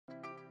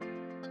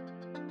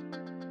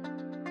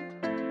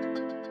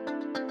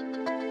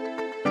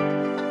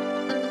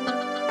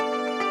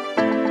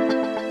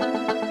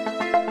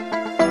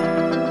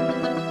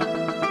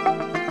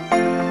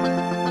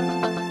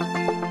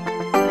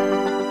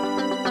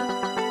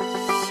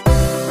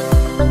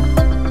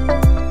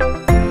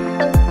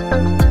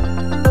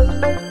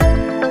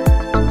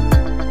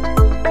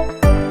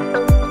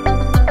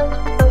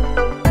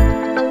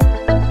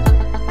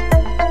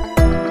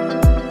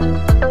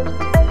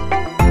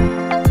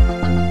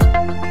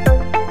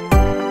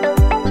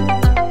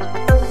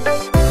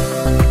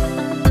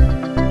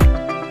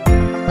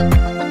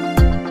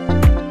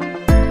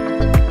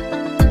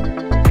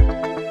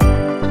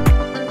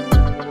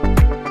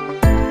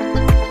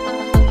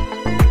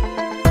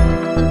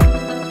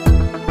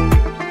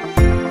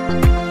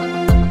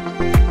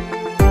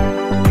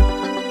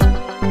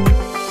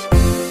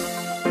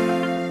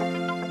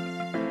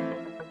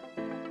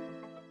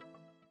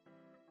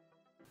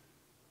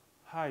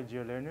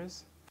dear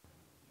learners.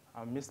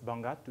 I'm Ms.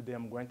 Bangat. Today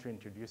I'm going to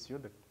introduce you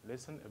the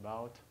lesson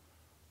about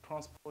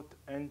transport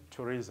and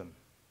tourism.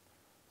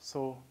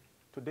 So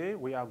today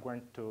we are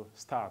going to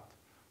start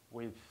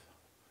with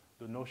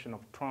the notion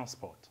of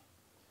transport.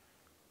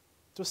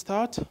 To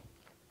start,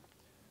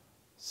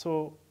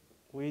 so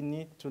we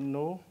need to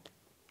know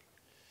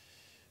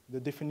the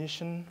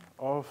definition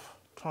of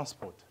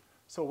transport.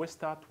 So we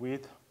start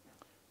with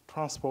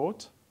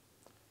transport.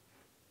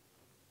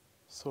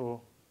 So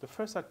the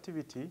first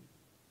activity,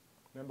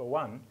 number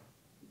one,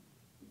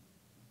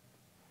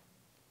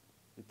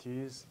 it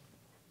is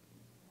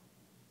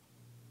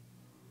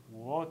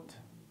what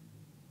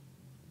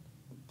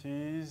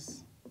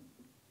is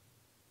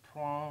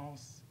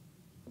transport?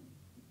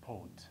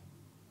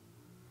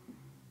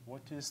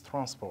 What is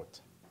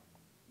transport?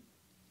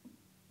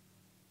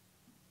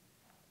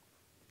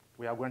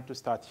 We are going to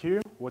start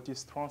here. What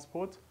is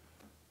transport?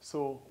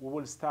 So we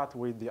will start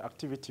with the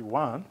activity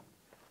one,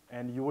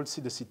 and you will see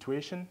the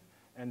situation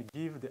and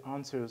give the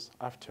answers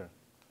after.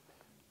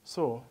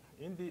 So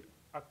in the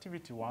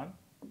activity one,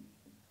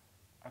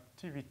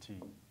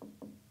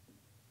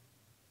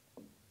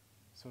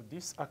 so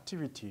this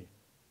activity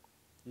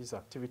is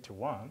activity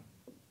one.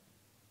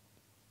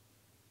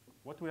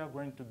 What we are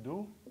going to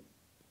do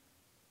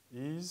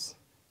is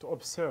to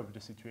observe the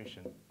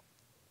situation.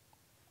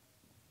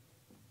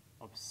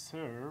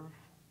 Observe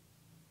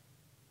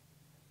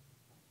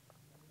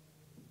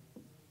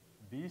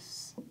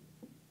this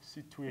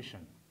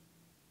situation.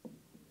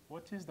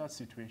 What is that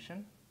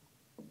situation?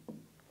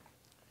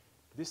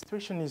 The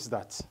situation is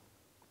that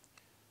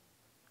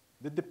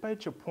the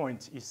departure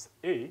point is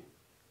A.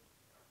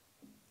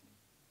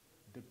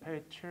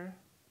 Departure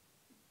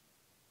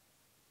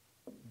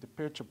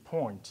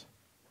point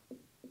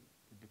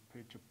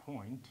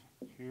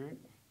here,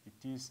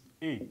 it is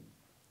A.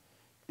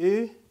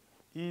 A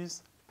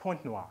is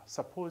Pointe Noire.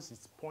 Suppose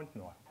it's Pointe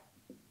Noire.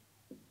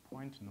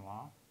 Pointe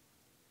Noire.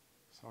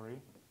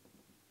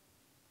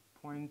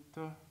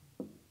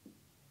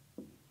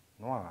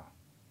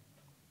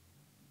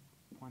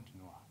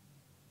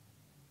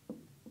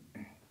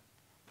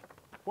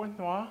 Pointe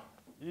Noire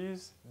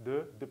is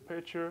the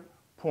departure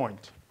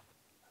point.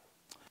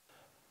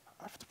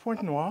 After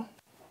Pointe Noire,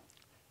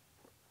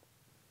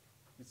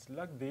 it's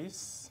like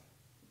this.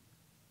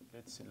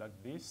 Let's see,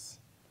 like this.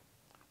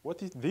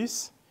 What is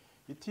this?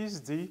 It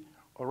is the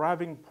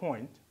arriving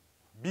point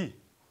B.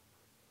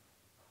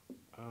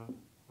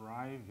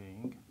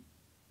 Arriving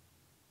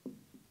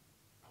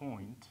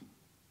point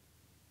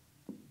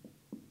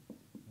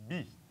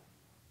B.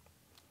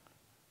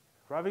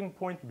 Arriving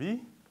point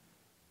B,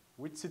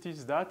 which city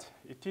is that?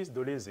 It is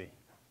Lycée.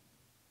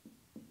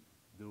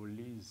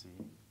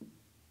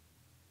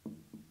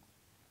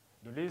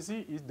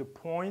 Lycée is the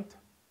point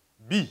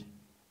B.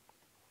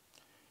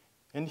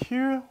 And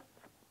here,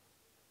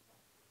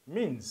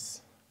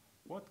 means.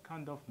 What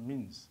kind of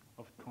means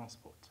of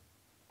transport?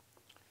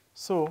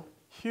 So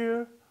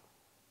here,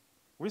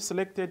 we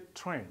selected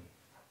train,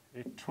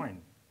 a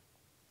train.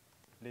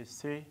 Let's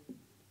say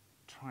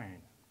train.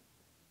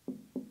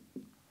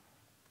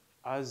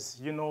 As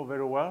you know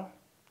very well,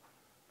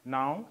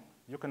 now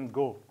you can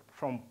go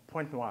from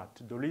Pointe Noire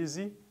to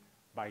Lycée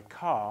by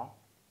car,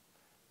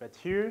 but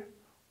here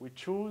we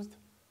chose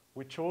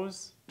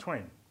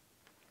train.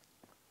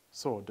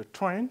 So the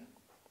train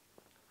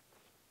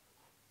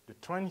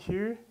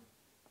here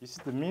is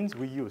the means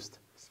we used.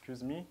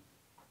 Excuse me,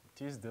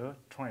 it is the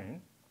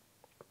train.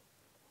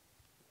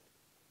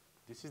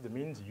 This is the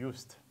means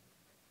used.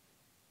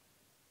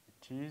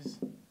 It is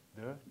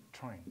the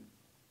train.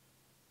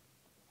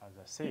 As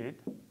I said,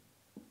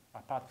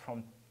 apart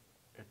from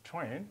a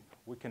train,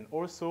 we can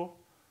also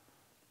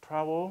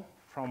travel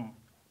from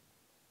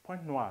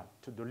Pointe Noire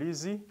to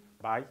Lycée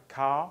by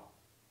car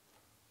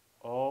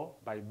or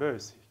by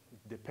bus.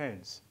 It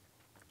depends.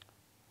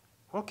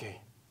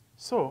 Okay,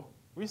 so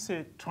we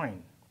say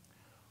train.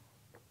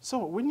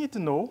 So we need to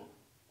know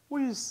who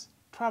is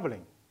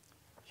traveling.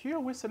 Here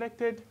we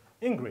selected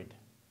Ingrid.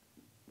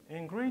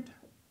 Ingrid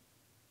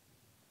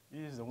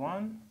is the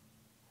one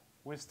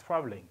who is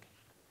traveling.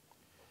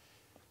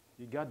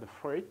 You got the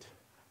freight.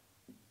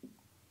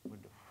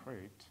 With the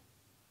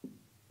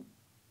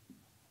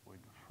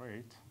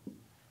freight,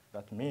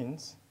 that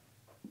means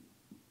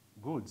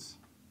goods,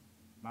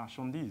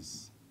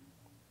 marchandises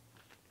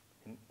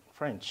in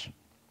French.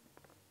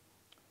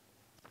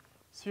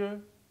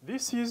 So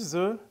this is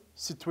the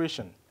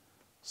situation.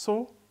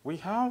 So we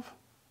have,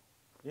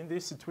 in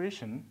this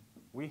situation,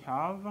 we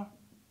have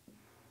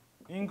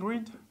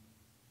Ingrid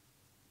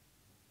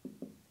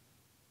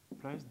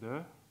plus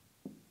the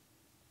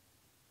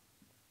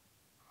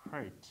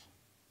freight.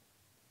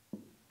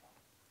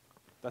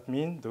 That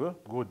means the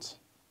goods.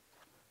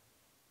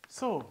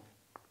 So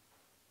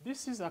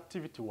this is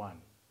activity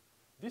one.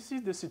 This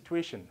is the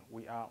situation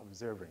we are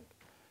observing.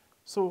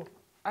 So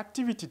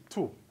activity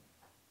two.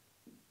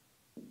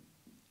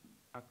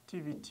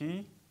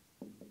 Activity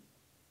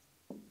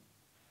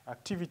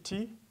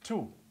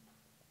two.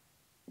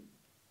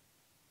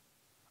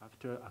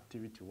 After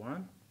activity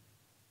one,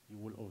 you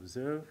will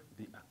observe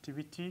the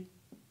activity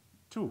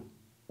 2.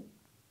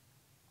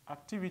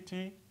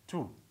 Activity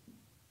 2.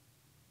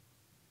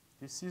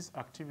 This is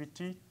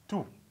activity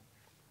 2.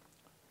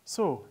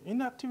 So,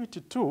 in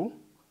activity 2,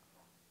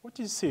 what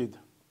is said?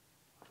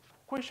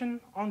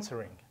 Question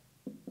answering.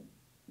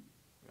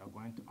 We are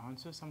going to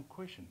answer some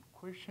question.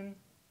 Question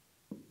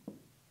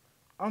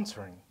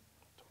answering.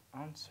 To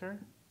answer,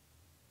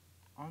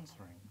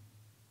 answering.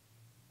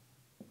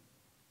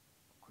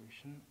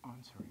 Question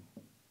answering.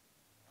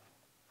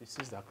 This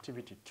is the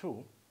activity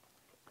 2,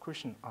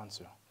 question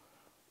answer.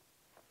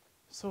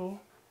 So,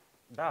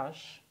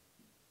 dash,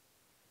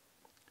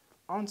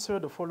 answer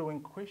the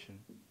following question.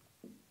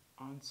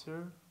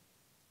 Answer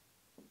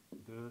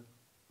the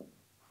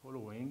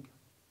following,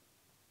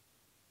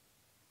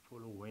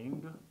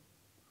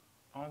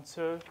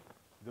 answer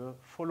the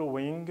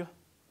following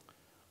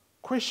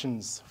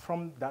questions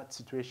from that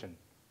situation.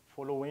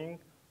 Following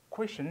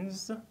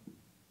questions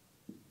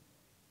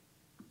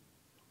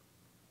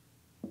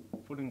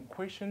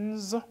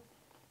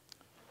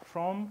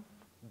from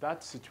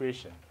that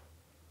situation.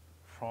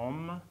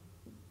 From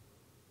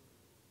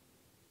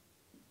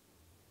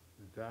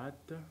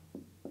that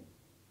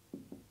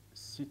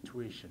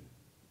situation.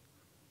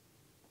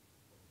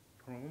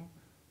 From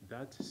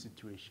that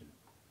situation.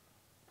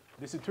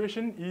 The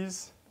situation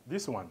is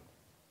this one.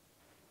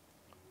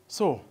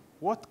 So,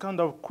 what kind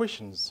of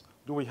questions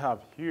do we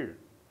have here?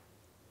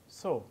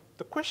 So,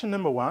 the question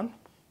number 1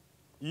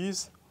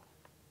 is,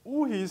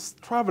 who is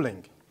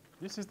traveling?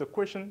 This is the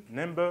question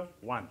number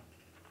 1.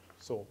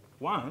 So,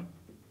 1,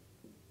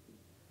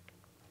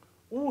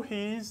 who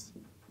is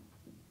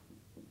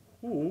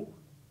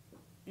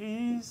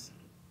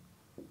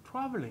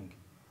traveling?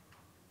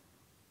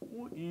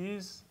 Who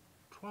is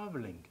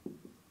traveling?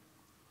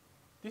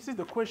 This is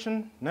the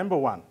question number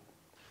 1.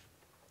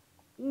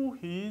 Who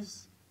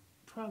is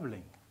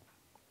traveling?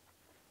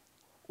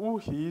 Who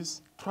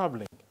is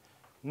traveling?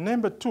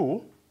 Number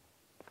 2,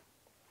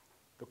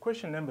 the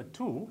question number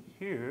 2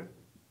 here,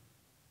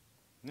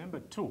 number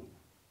 2.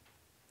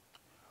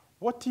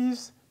 What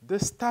is the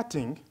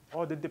starting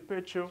or the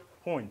departure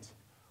point?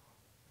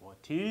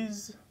 What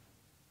is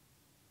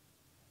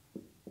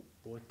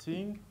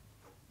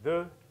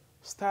the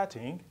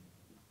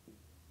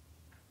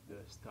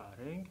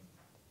starting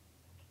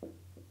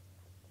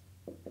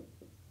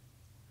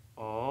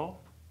or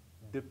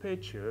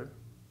departure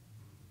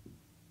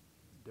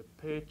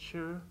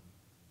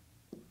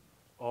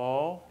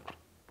or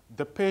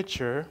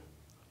departure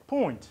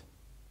point?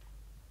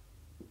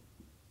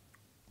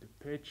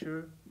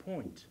 Departure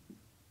point,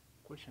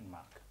 question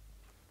mark.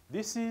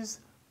 This is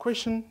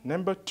question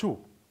number 2.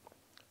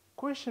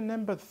 Question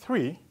number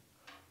 3,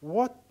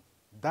 what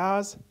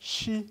does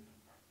she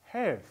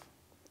have?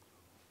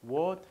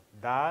 What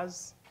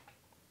does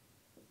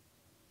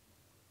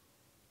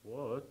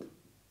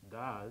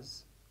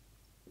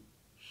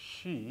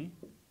she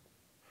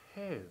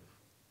have?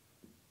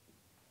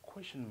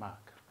 Question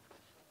mark.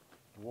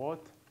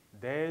 What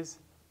does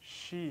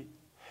she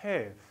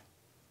have?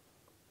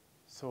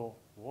 So,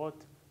 what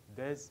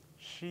does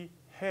she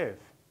have?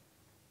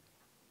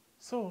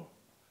 So,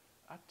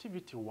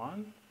 activity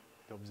 1,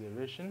 the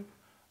observation.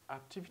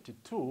 Activity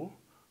 2,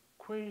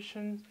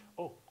 questions.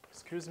 Oh,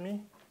 excuse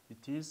me.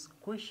 It is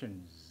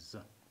questions.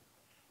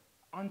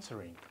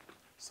 Answering.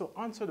 So,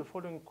 answer the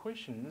following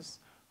questions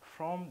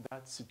from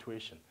that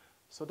situation.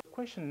 So, the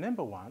question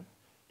number 1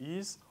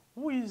 is,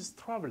 who is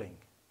traveling?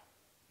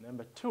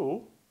 Number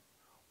 2,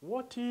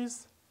 what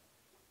is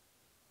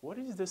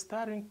the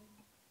starting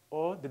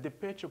or the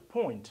departure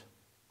point?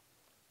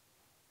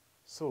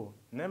 So,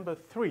 number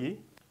 3,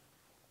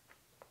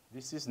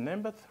 this is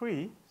number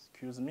 3,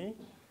 excuse me.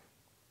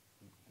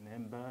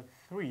 Number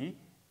 3,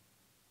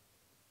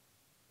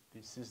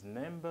 this is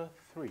number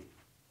 3.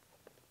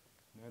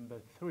 Number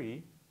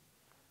 3,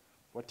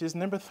 what is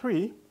number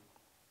 3?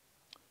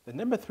 The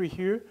number 3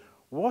 here,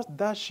 what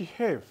does she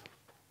have?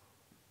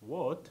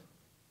 What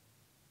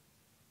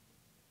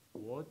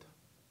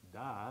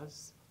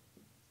does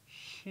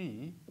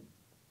she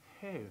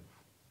have?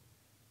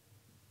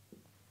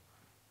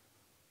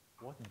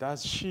 What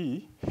does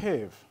she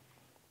have?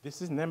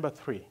 This is number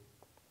 3.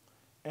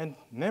 And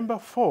number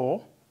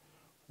 4,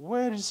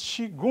 where is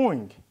she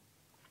going?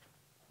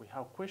 We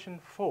have question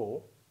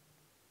 4.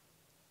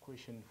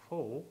 Question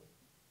 4,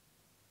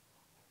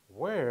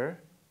 where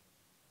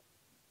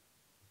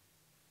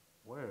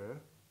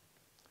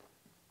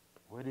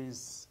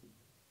is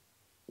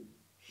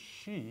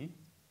she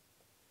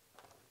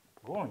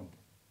going?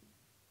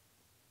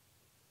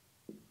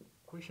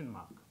 Question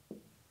mark.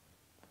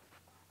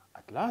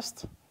 At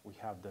last, we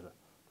have the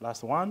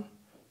last one,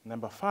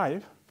 number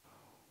 5.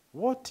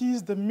 What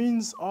is the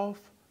means of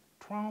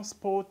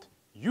transport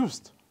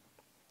used?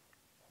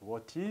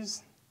 What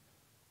is,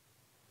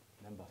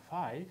 number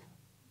 5,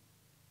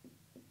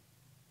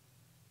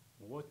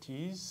 what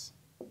is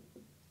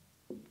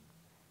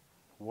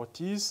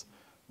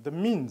the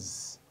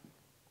means?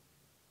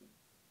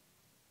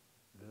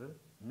 The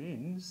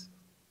means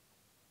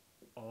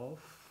of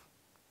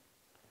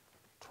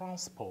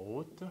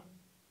transport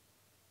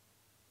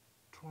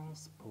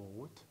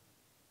transport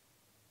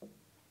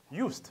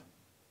used?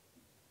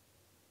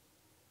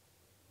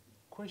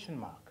 Question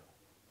mark.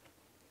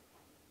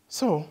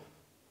 So,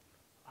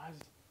 as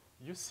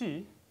you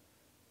see,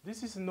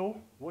 this is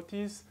what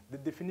is the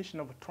definition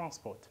of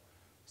transport.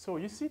 So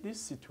you see this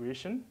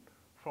situation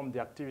from the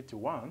activity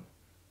 1,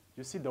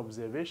 you see the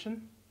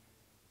observation,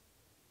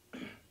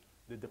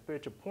 the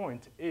departure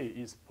point A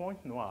is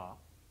Pointe Noire,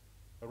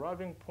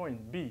 arriving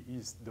point B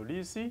is the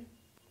Lycée,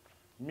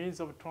 means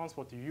of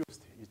transport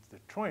used is the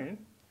train,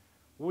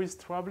 who is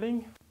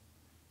traveling,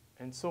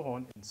 and so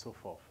on and so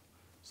forth.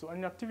 So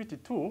in activity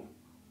 2,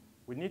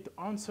 we need to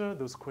answer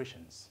those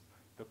questions.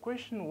 The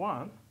question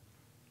 1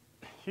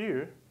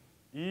 here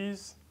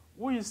is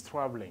who is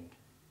traveling?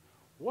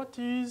 What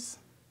is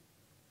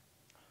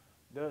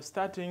the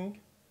starting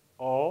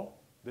or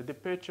the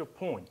departure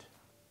point?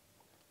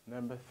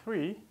 Number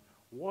 3,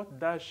 what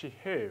does she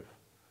have?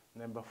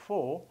 Number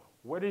 4,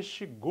 where is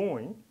she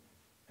going?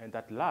 And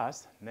at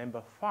last,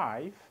 number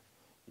 5,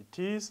 it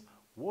is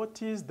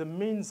what is the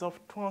means of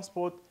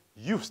transport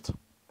used?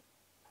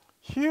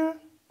 Here,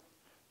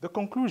 the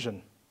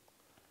conclusion.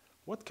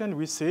 What can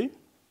we say?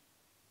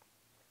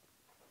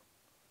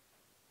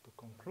 To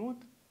conclude,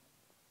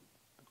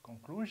 the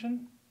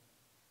conclusion.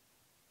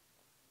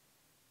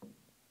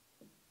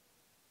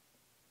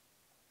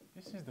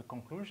 This is the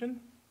conclusion.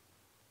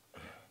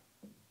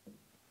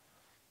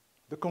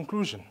 The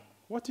conclusion.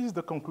 What is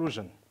the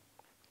conclusion?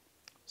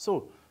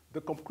 So,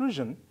 the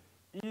conclusion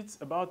is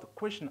about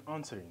question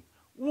answering.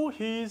 Who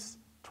is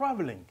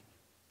traveling?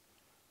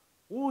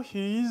 Who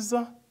is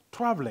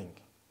traveling?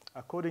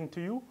 According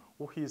to you,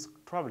 who is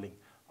traveling?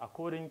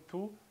 According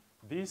to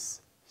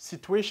this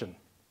situation.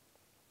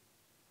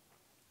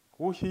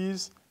 Who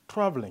is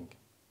traveling?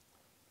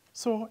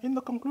 So, in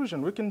the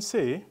conclusion, we can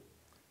say,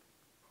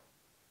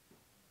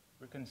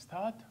 we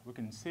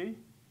can say,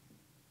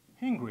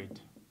 Ingrid.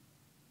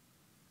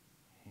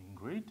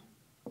 Ingrid,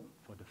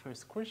 for the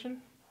first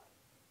question,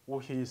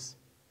 who is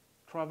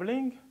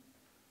traveling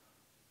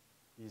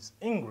is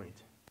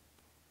Ingrid.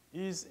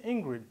 Is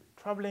Ingrid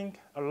traveling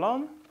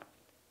alone?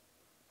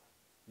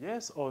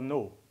 Yes or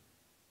no?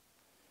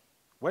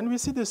 When we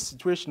see the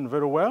situation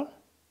very well,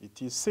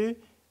 it is say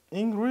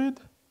Ingrid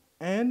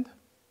and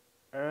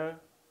her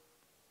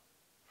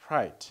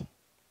fright.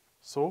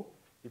 So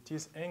it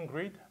is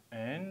Ingrid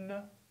and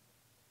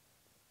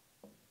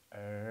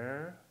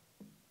her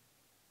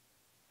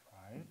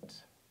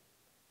fright.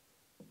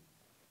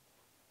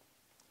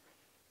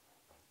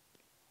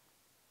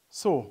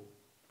 So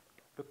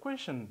the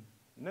question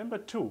number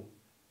 2,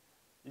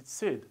 it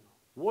said,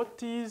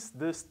 what is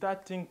the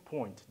starting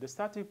point? The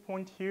starting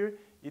point here,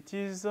 it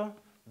is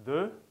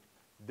the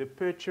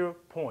departure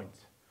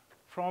point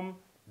from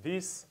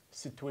this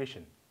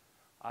situation.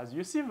 As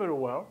you see very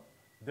well,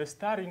 the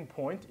starting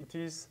point, it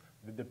is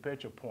the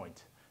departure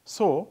point.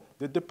 So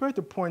the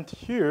departure point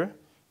here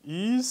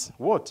is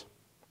what?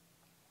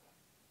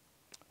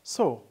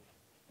 So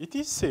it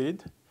is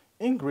said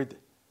Ingrid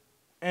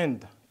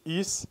and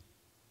his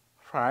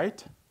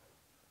fright,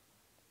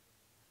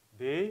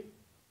 they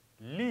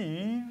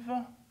leave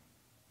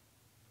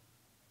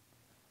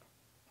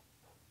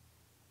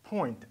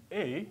point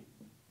A.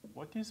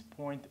 What is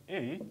point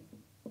A?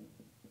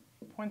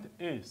 Point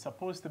A is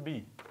supposed to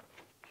be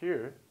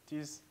here. It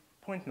is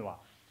Pointe Noire.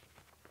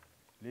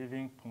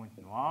 Leaving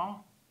Pointe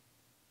Noire.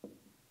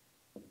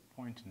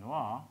 Pointe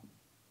Noire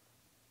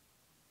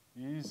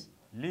is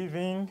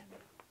leaving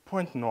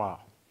Pointe Noire.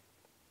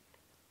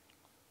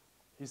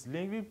 Is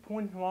leaving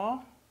Pointe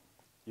Noire?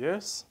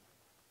 Yes.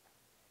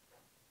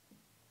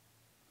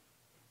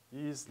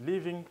 Is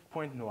leaving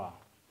Pointe Noire.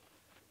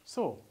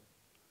 So,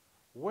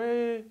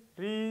 where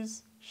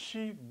is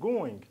she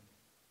going?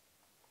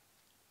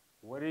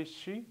 Where is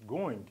she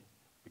going?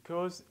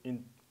 Because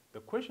in the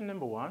question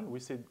number 1, we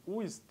said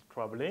who is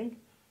traveling?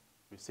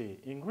 We say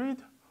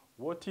Ingrid.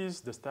 What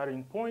is the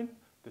starting point?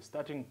 The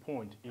starting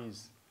point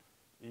is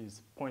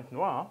Pointe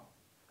Noire.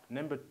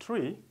 Number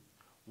 3,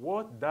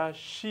 what does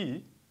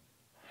she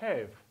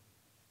have?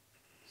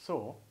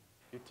 So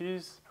it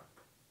is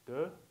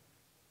the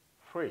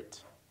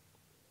freight.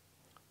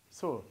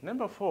 So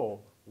number 4,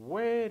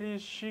 where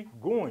is she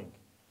going?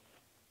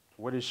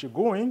 Where is she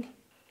going?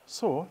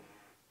 So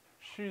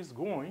she is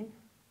going,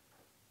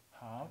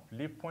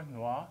 leave Pointe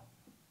Noire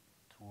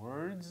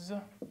towards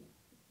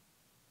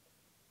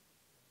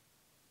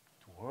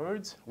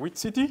which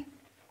city?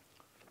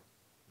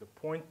 The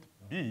point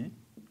B.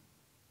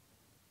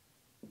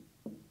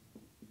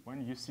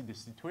 When you see the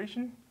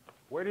situation,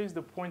 where is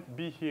the point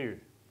B here?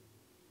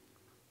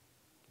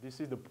 This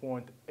is the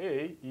point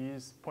A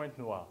is Pointe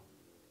Noire.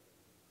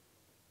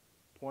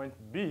 Point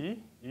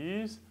B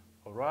is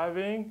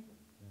arriving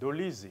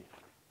Lycée.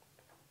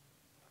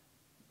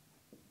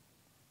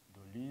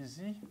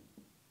 Lycée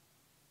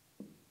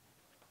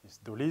is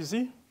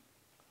Lycée.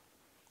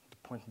 The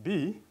point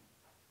B,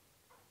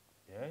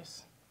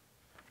 yes.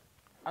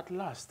 At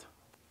last,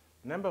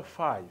 number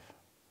 5,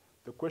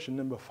 the question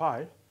number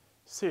 5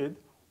 said,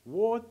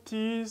 what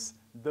is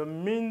the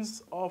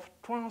means of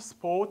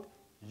transport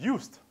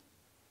used?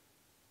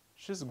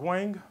 She's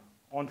going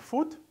on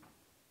foot?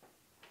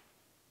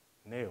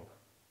 No,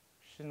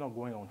 she's not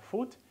going on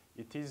foot.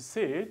 It is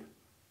said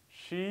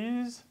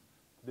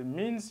the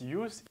means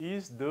used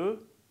is the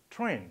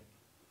train.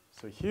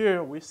 So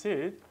here we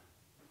said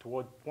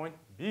toward point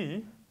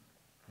B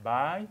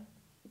by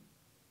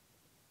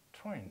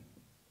train.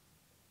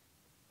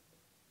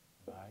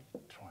 By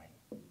train.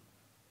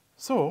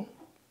 So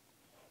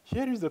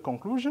here is the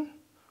conclusion.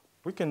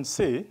 We can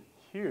say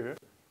here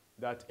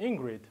that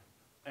Ingrid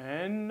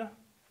and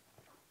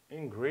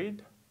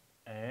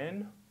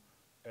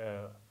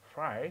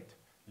Fright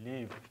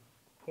leave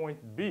point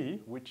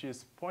B, which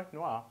is Point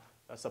Noir,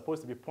 that's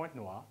supposed to be Point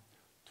Noir,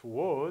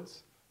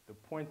 towards the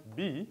point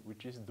B,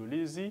 which is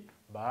Dolisie,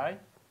 by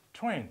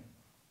train.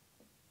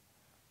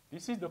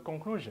 This is the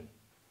conclusion.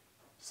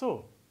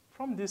 So,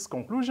 from this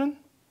conclusion,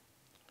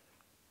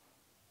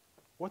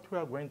 what we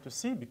are going to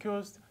see,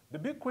 because the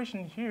big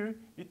question here,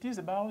 it is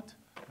about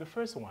the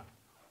first one.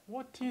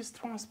 What is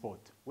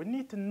transport? We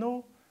need to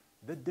know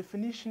the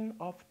definition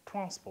of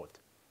transport.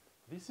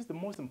 This is the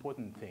most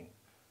important thing.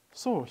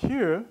 So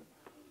here,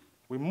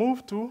 we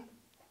move to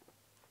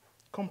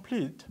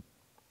complete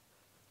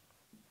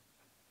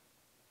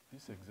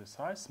this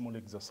exercise, small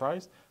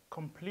exercise,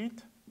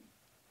 complete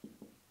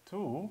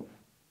to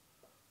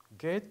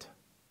get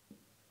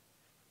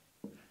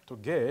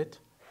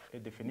a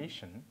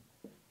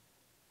definition,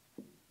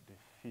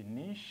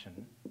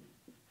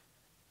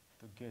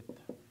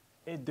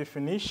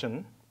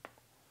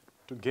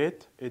 to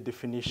get a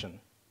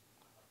definition.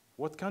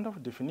 What kind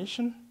of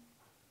definition?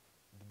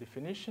 The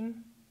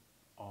definition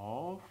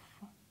of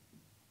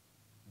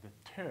the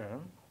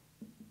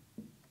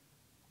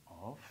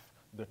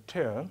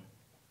term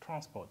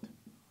transport,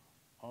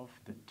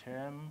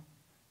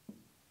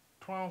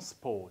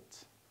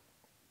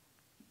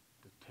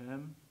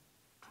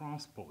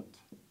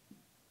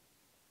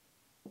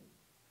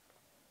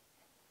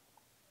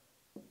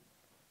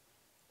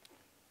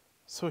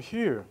 So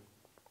here,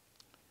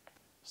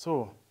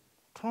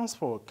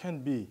 transport can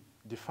be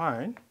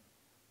defined.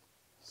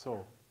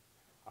 So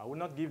I will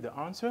not give the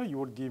answer, you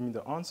will give me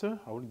the answer,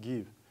 I will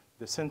give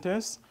the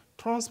sentence.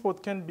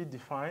 Transport can be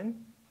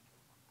defined.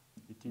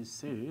 It is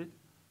said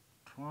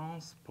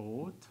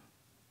transport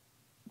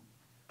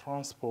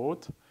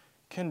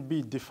can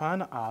be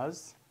defined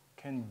as,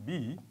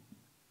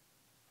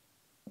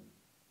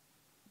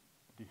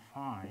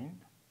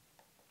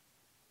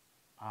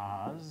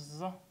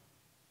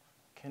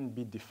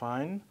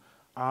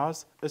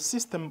 a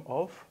system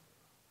of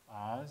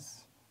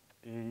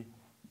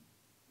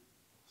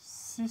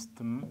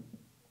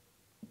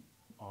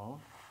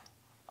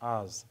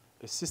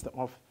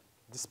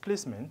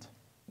displacement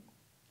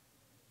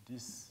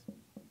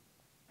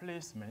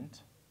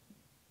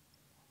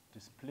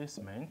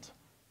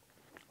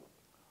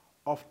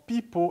of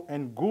people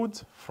and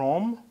goods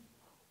from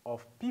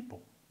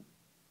people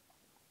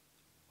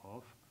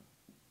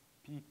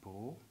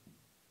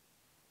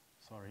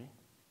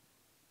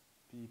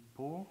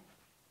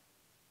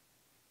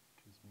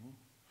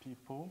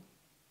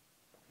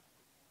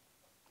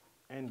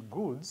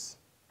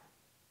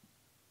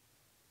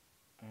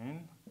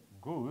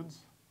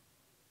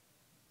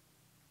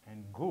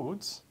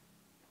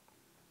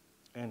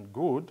and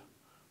goods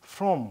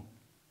from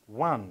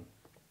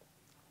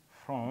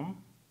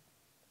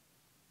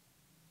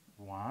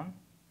one.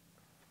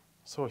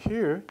 So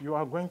here you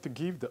are going to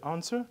give the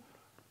answer.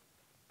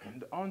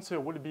 The answer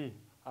will be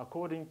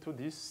according to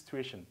this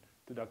situation,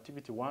 to the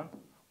activity 1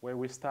 where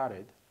we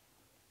started.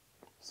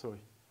 So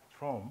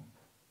from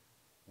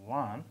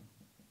 1,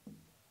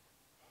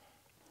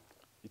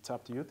 it's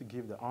up to you to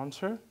give the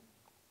answer.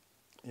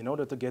 In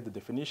order to get the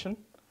definition,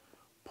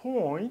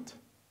 point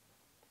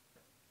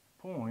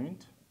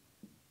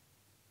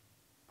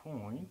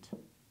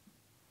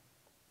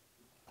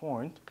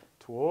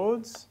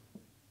towards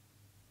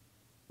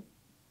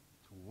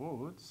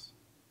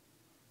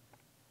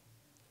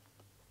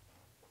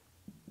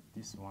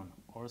this one.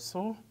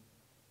 Also,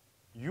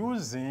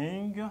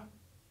 using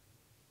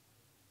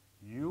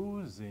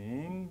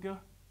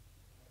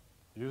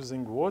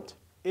what?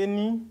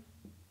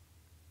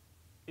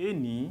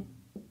 Any,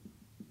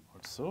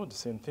 also the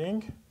same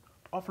thing,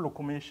 of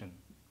locomotion.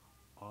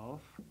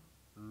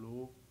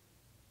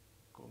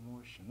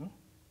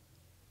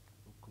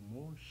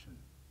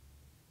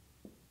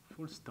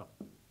 Full stop.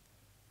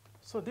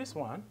 So this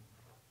one,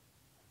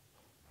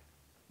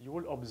 you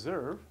will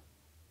observe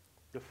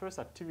the first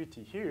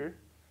activity here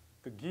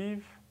to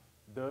give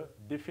the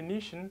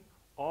definition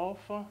of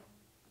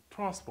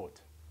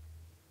transport.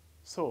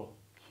 So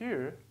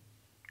here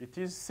it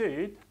is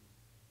said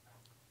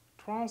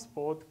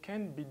transport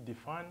can be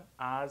defined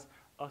as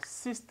a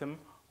system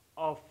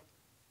of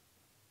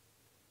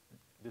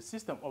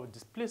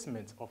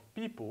displacement of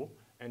people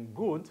and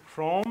goods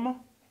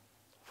from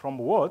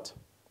what?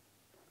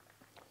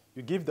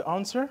 You give the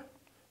answer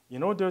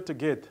in order to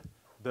get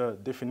the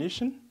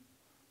definition.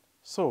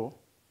 So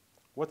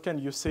what can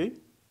you say?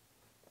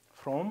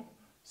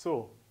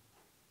 So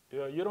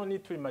you don't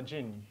need to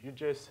imagine, you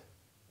just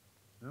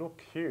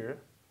look here.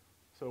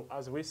 So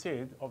as we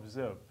said,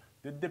 observe.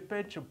 the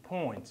departure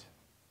point,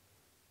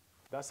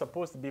 that's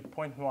supposed to be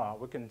point noir,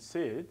 we can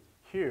say it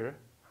here.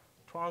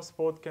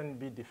 Transport can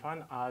be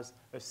defined as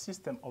a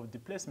system of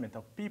displacement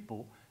of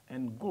people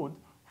and goods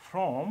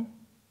from,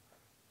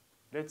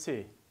 let's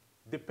say,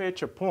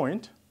 departure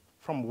point,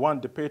 from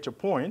one departure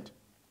point,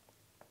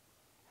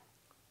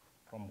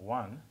 from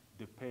one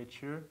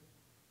departure.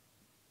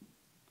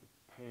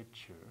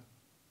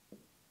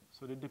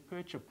 So the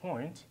departure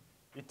point,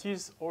 it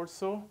is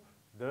also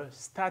the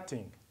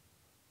starting.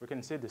 We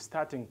can say the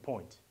starting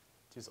point.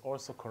 It is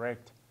also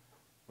correct.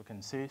 We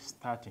can say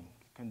starting.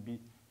 It can be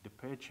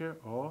departure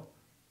or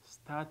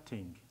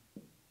starting.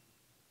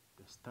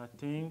 The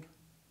starting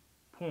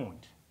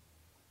point.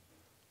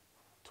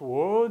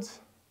 Toward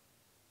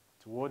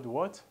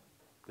what?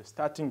 The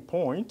starting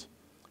point.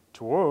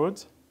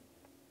 Toward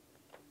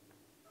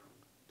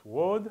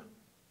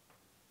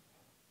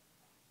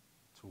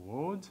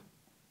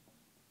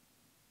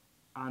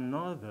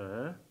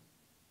another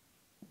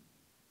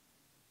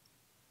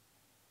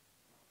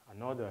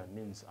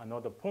means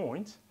another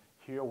point.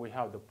 Here we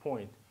have the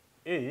point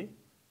A,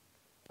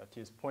 that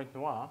is point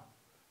noir,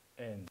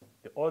 and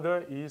the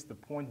other is the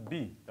point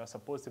B, that's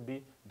supposed to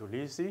be the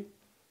Lycée,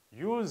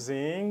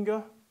 using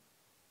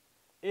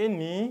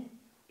any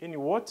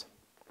what?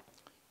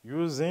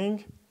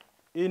 Using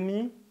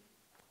any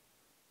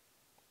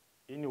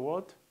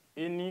what?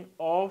 Any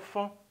of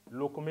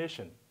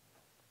locomotion.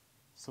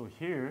 So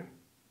here,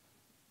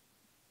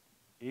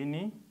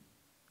 any,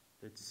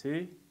 let's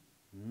say,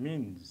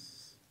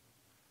 means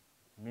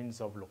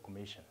of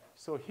locomotion.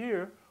 So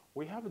here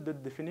we have the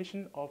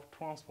definition of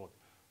transport.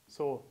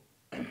 So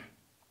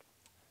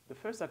the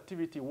first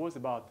activity was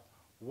about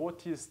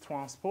what is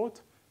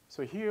transport.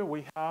 So here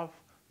we have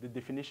the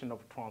definition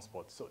of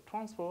transport. So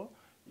transport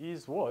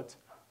is what?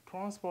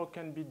 Transport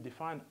can be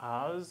defined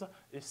as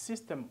a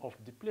system of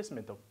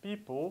displacement of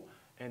people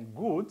and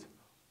goods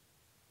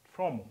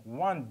from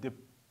one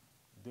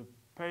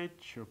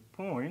departure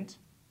point,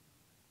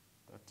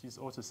 that is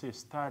also say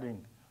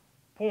starting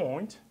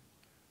point,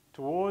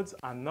 towards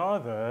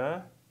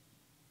another,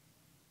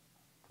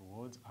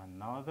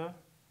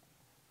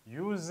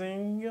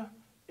 using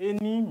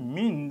any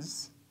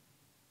means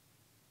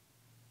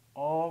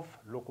of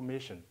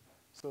locomotion.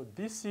 So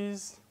this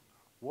is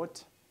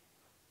what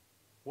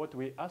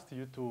we asked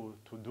you to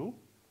do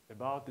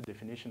about the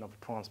definition of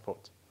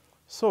transport.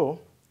 So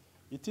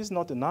it is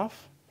not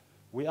enough.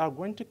 We are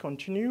going to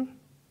continue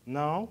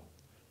now.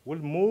 We'll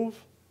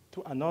move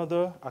to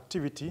another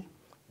activity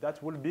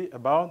that will be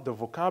about the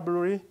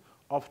vocabulary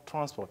of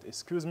transport.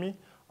 Excuse me,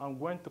 I'm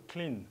going to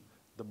clean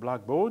the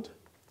blackboard.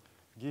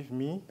 Give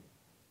me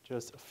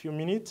just a few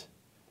minutes.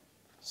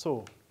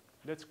 So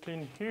let's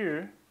clean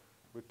here.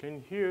 We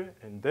clean here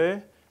and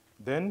there.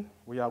 Then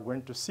we are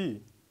going to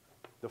see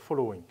the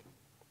following.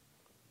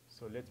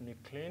 So let me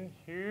clean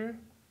here.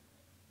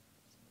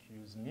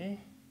 Excuse me.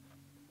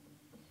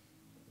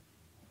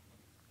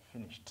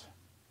 Finished.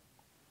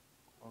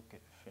 Okay,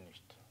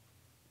 finished.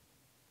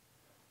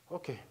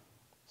 Okay,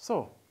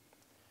 so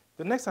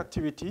the next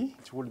activity,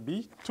 it will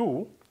be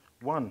two.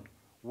 One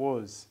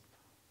was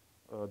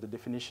the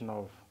definition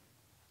of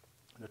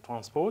the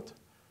transport.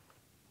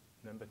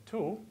 Number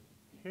two,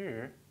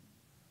 here,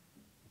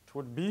 it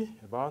would be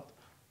about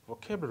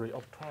vocabulary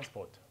of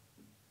transport.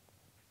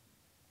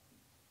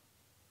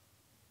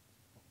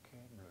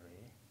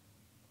 Vocabulary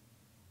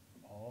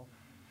of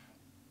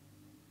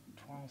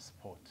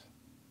transport.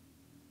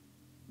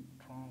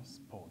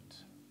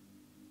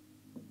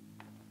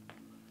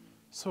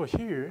 So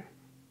here,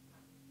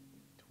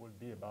 it will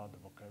be about the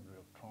vocabulary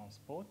of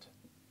transport.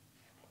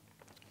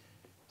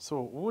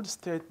 So we would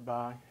start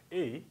by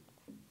A.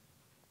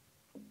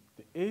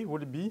 The A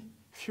would be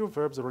few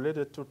verbs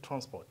related to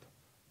transport,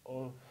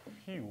 or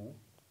few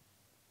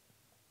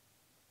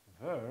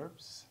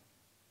verbs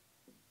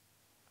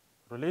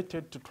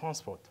related to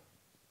transport.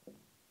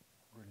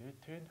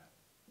 Related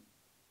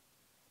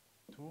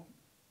to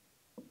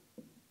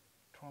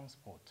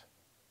transport.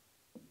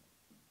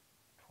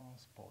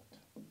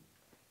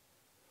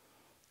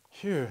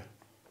 Here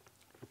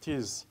it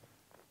is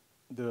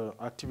the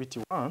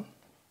activity one.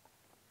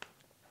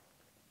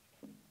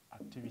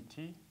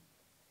 Activity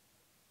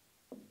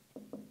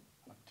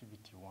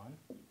one.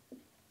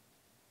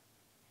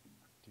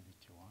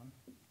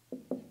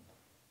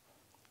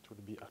 It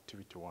would be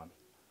activity one.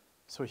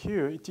 So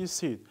here it is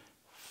said,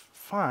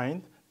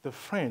 find the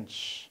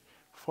French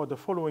for the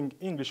following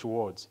English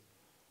words.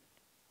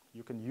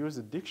 You can use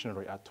the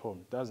dictionary at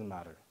home, doesn't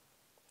matter.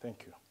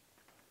 Thank you.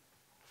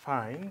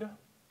 Find,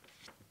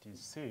 it is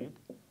said,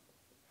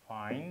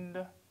 find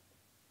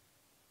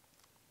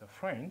the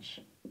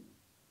French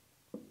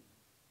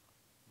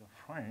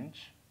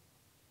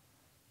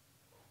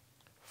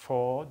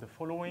for the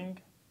following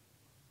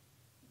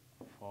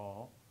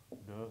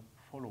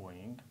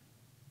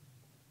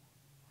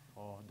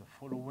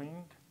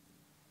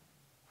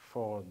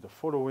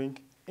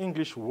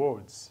English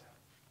words.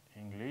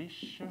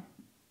 English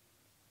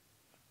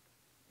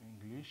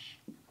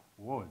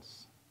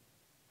words.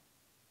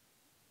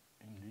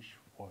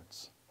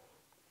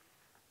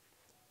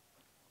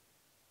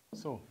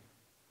 So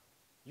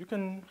you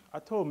can,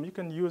 at home, you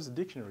can use a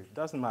dictionary. It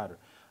doesn't matter.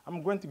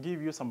 I'm going to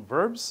give you some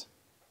verbs.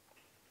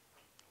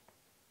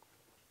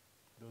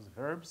 Those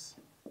verbs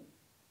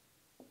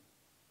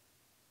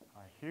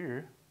are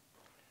here.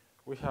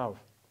 We have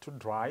to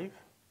drive,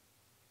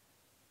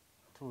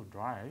 to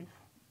drive,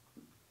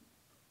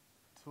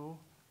 to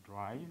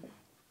drive.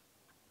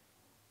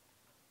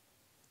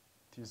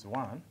 It is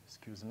one,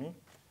 excuse me.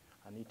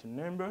 I need to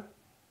number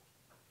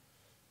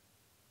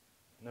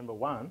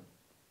one.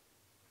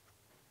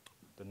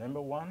 The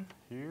number one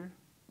here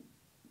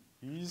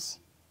is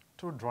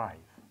to drive.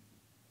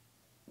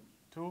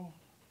 To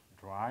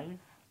drive.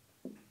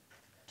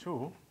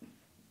 Two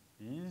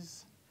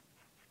is,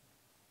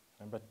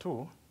 number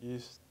two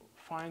is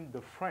find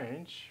the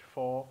French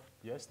for,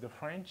 yes, the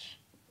French,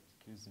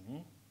 excuse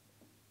me,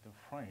 the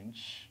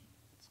French,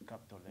 it's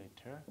capital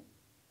letter.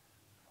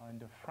 Find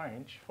the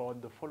French for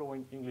the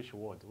following English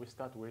words. We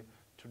start with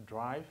to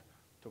drive,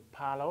 to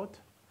pilot.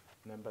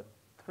 Number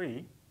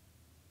three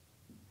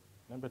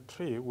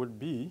would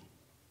be,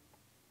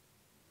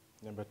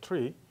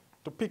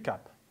 to pick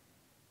up.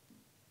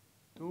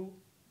 To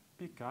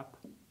pick up.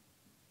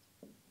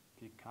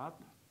 Pick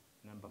up.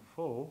 Number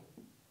four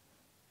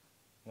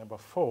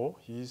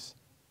is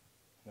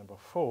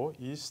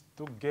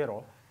to get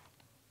off.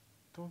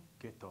 To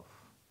get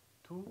off.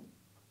 To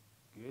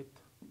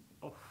get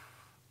off.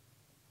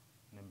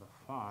 Number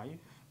five.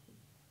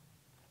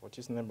 What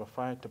is number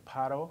five? To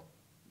paddle.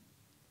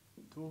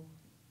 To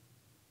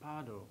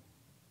paddle.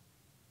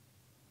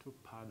 To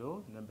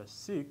paddle. Number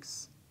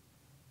six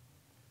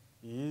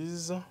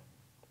is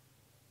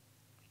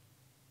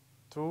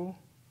to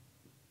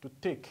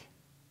take.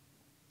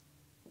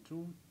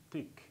 To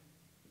take.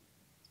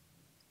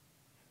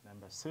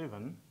 Number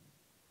seven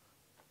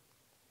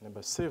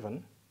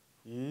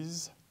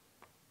is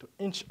to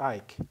inch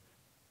hike.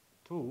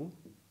 To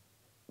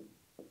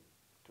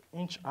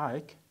inch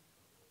hike.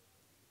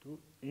 To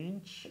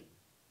inch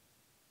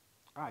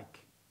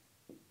hike.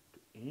 To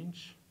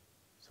inch,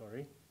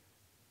 sorry.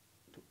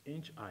 To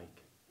inch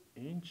hike.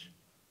 Inch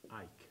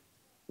hike.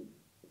 To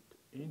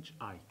inch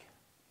hike.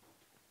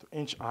 To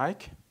inch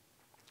hike.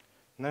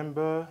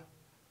 Number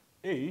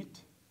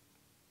eight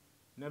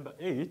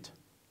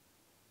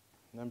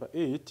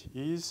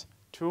is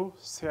to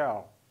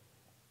sell.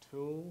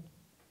 To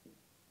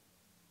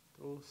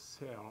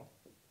sell.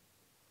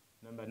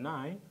 Number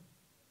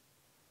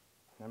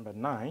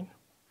nine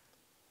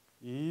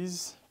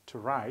is to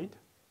ride.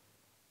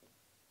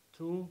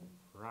 To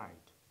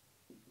ride.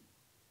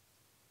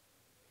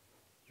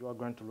 You are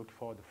going to look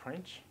for the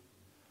French.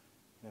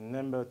 And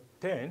number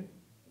 10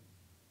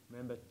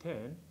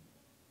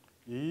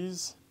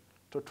 is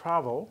to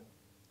travel.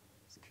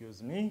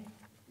 Excuse me.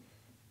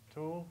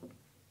 To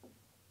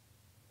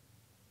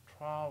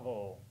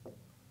travel.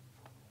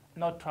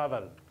 Not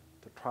travel.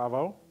 To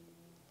travel.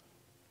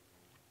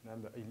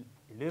 Number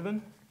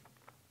 11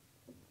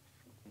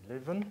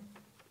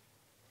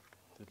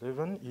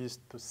 is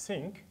to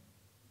sink.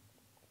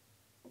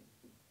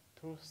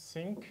 To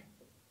sink.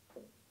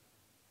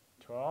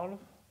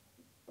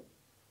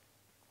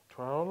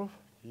 12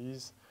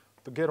 is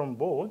to get on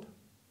board.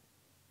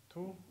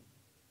 To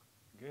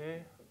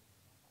get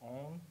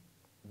on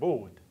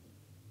board.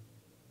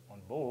 On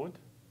board.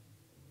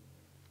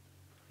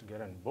 To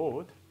get on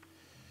board.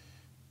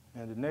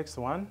 And the next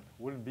one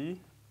will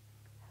be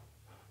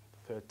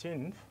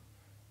 13th.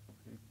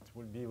 It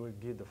will be, we'll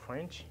give the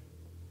French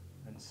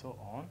and so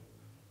on.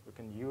 We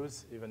can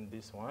use even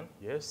this one,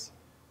 yes.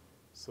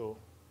 So,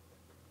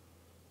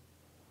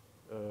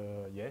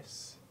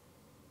 yes,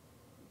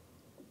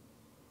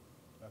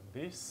 like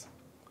this.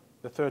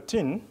 The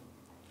 13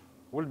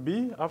 will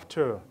be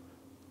after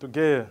to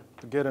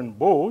get on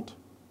board.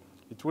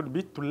 It will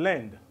be to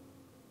land.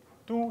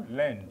 To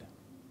land.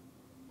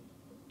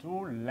 To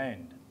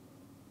land.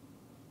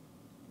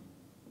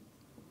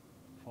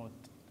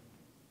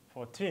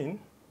 14.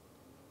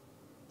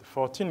 The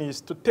 14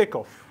 is to take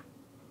off.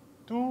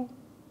 To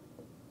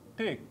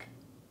take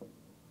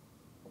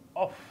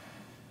off.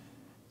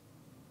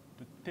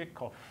 To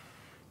take off.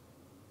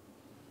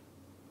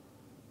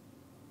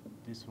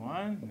 This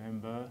one,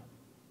 number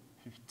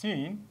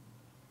 15.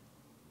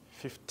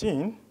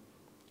 15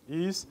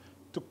 is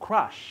to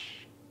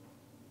crash.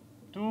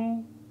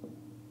 To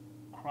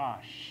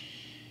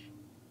crash.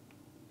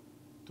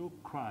 To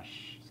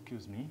crash,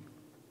 excuse me.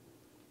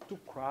 To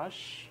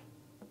crash.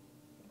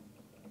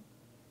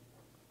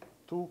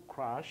 To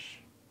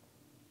crash.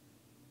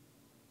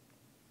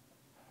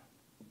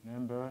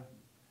 Number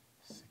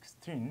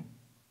 16.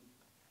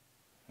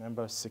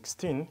 Number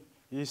 16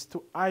 is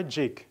to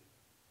hijack.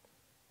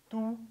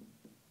 To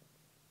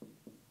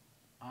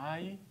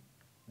hijack.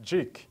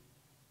 To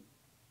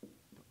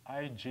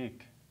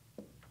hijack.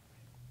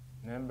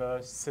 Number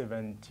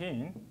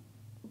 17.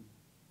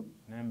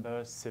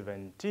 Number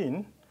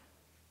 17.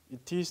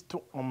 It is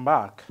to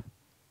embark.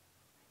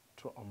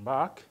 To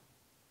embark.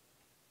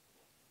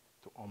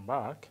 To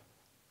embark.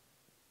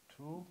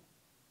 To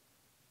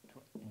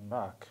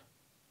embark.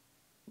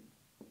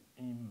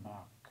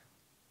 Embark.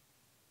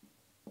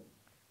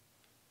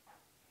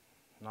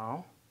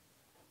 Now,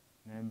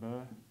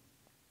 number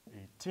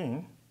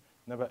 18.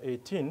 Number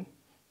 18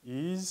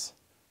 is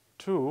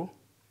to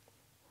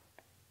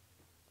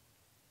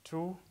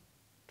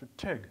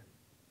tag.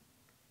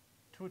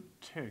 To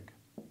tag.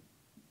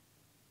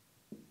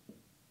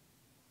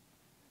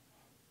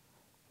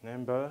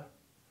 Number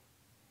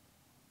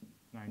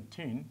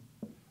 19.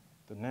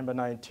 The number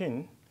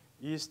 19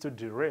 is to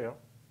derail.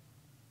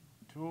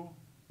 To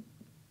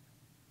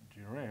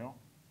derail.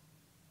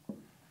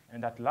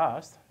 And at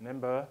last,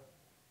 number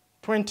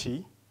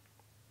 20.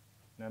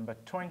 Number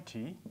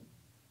 20.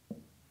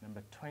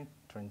 Number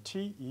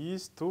 20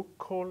 is to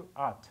call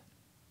out.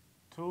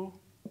 To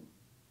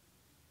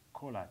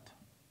call out.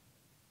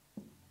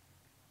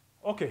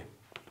 Okay.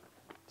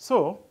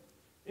 So,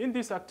 in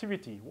this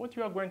activity, what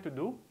you are going to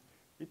do,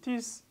 it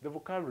is the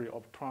vocabulary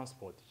of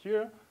transport.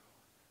 Here,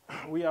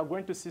 we are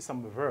going to see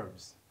some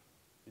verbs.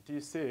 It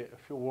is, say, a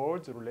few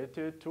words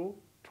related to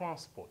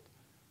transport.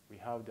 We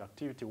have the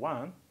activity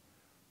 1.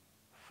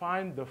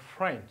 Find the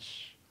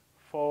French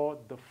for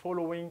the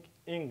following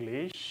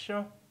English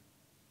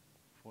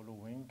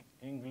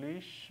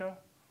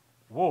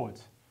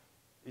words.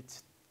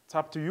 It's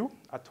up to you.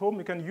 At home,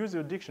 you can use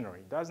your dictionary.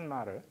 It doesn't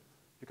matter.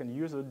 You can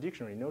use a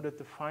dictionary in order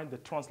to find the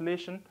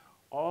translation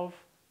of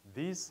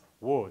these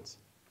words.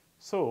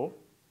 So,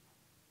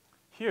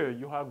 here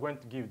you are going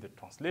to give the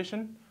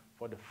translation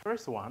for the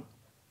first one,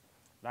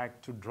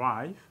 like to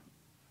drive.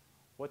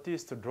 What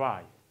is to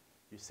drive?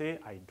 You say,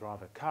 I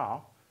drive a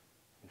car.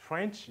 In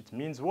French, it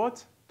means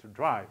what? To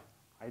drive.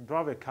 I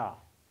drive a car.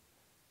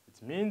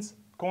 It means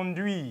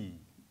conduire.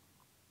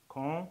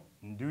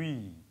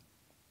 Conduire.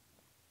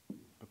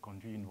 To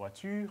conduire une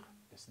voiture,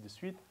 ainsi de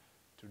suite.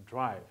 To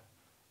drive.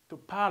 To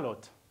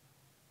pilot.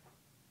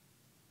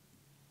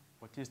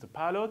 What is to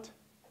pilot?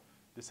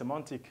 The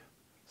semantic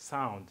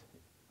sound.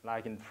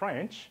 Like in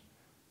French,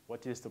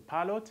 what is to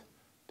pilot?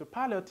 To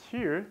pilot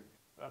here,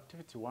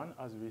 activity 1,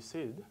 as we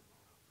said,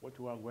 what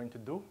we are going to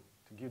do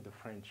to give the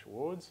French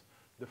words.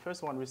 The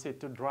first one we say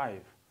to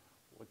drive.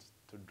 What's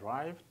to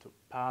drive? To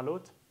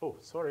pilot. Oh,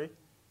 sorry.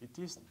 It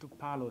is to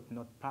pilot,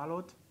 not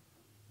pilot.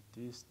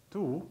 It is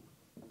to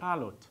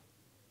pilot.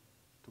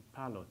 To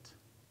pilot.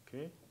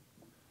 Okay?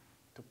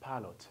 To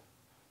pilot.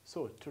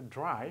 So to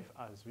drive,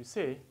 as we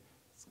say,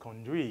 it's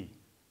conduire,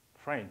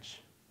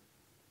 French.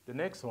 The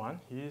next one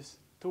is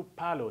to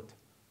pilot.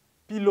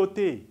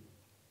 Piloter.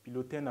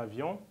 Piloter un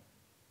avion,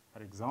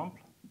 par exemple.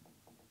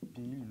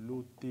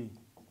 Piloter.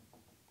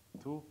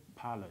 To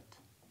pilot.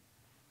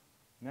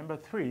 Number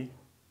 3,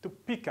 to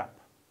pick up.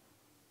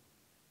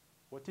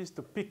 What is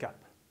to pick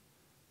up?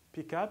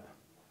 Pick up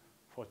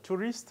for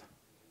tourists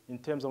in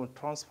terms of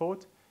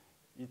transport.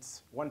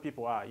 It's when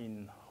people are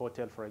in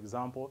hotel, for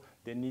example,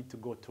 they need to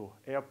go to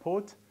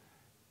airport.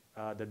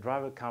 The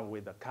driver comes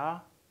with a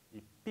car.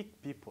 He picks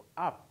people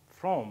up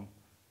from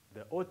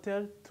the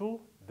hotel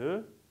to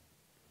the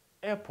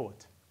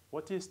airport.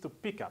 What is to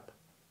pick up?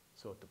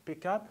 So to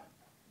pick up,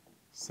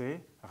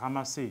 c'est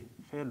ramasser.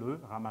 Faire le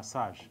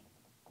ramassage.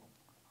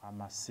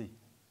 Ramasser.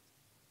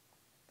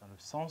 Dans le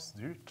sens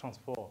du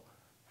transport.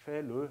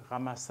 Faire le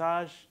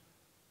ramassage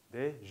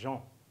des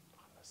gens.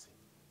 Ramasser.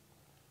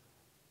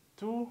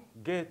 To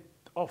get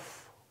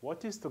off.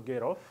 What is to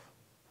get off?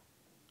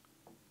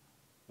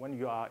 When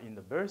you are in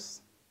the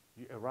bus,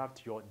 you arrive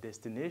to your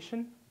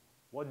destination.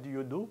 What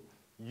do?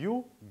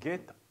 You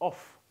get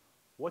off.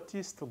 What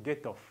is to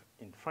get off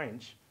in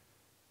French?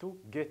 To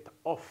get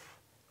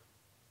off.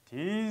 It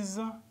is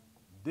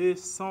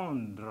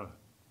descendre.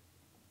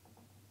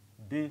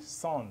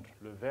 Descendre.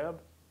 Le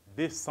verbe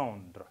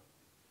descendre.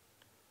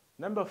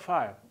 Number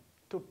 5,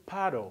 to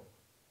paddle.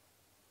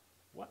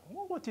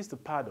 What is to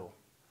paddle?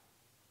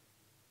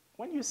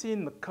 When you see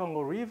in the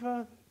Congo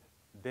River,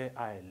 there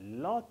are a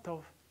lot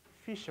of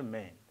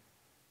fishermen.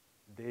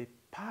 They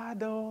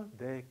paddle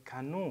their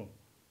canoe.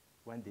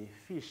 When they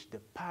fish, they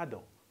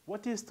paddle.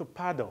 What is to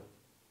paddle?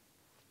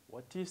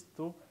 What is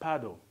to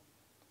paddle?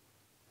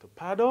 To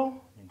paddle,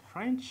 in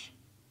French,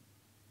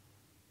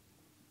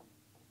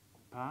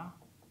 pagaie.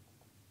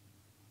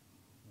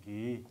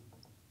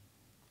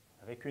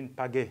 Avec une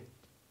pagaie.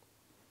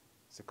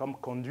 C'est comme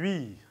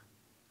conduire.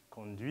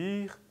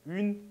 Conduire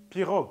une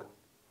pirogue.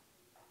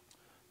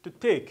 To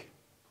take.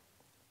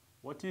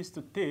 What is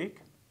to take?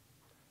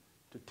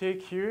 To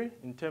take here,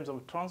 in terms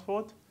of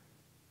transport,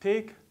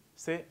 take,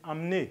 c'est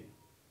amener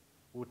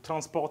ou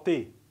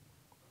transporter.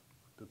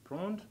 De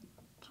prendre,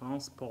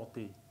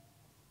 transporter.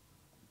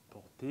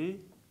 Porter,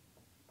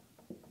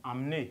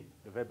 amener,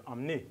 le verbe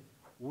amener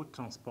ou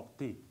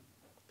transporter.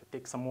 To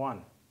take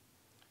someone.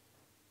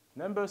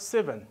 Number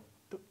 7,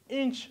 to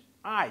inch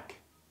hike.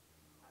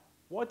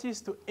 What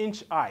is to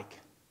inch hike?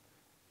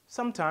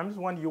 Sometimes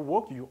when you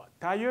walk, you are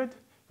tired,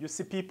 you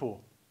see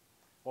people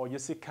or you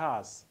see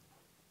cars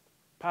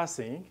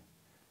passing.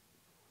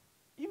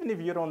 Even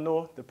if you don't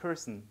know the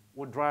person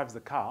who drives the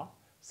car,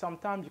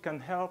 sometimes you can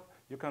help,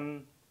 you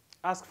can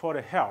ask for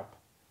the help.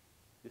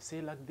 You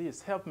say like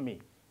this, help me,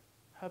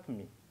 help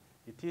me.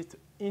 It is to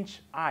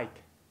inch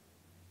hike.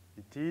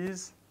 It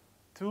is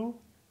to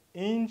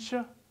inch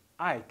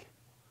hike.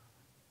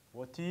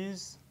 What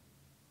is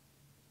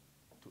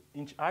to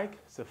hitchhike?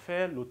 C'est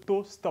faire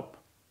l'auto-stop.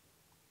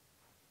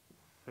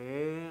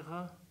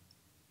 Faire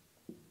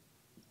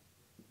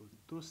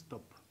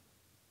l'auto-stop.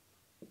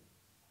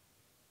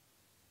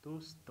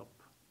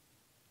 To-stop.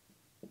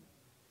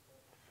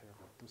 Faire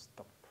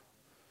l'auto-stop.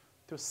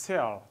 To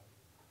sail.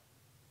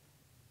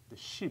 The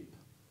ship.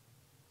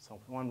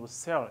 Someone will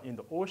sail in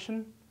the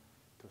ocean.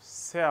 To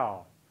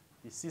sail.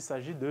 Ici, il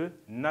s'agit de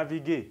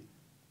naviguer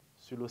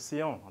sur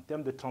l'océan en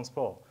termes de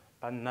transport.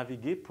 Pas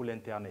naviguer pour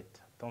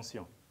l'Internet.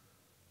 Attention.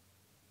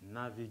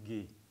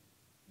 Naviguer.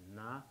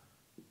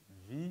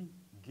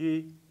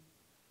 Naviguer.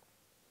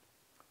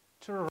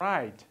 To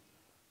ride.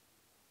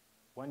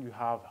 When you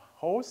have a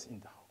horse, in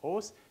the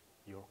horse,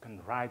 you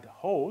can ride a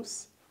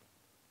horse.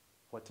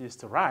 What is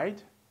to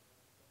ride?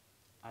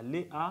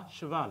 Aller à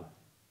cheval.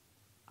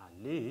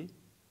 Aller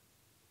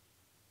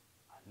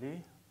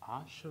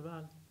à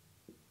cheval.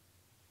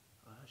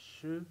 À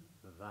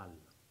cheval.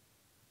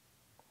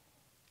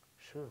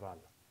 Cheval.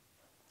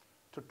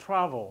 To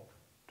travel.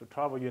 To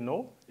travel, you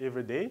know,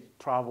 every day.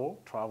 Travel,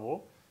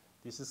 travel.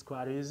 This is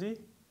quite easy.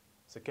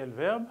 C'est quel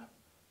verbe?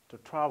 To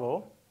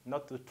travel,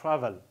 not to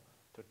travel.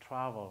 To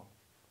travel.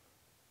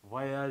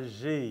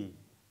 Voyager.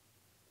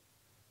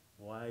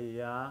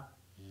 Voyager.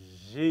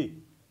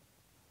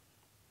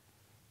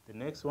 The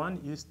next one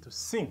is to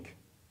sink.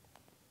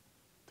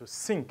 To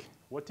sink.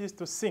 What is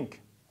to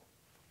sink?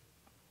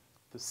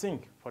 To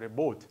sink for a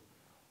boat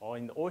or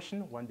in the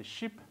ocean when the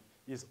ship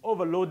is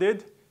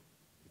overloaded,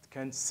 it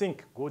can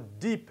sink, go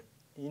deep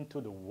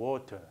into the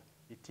water.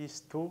 It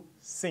is to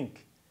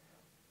sink.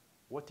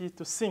 What is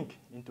to sink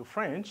into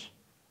French?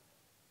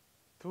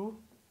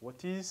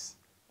 What is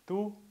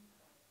to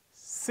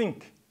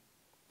sink?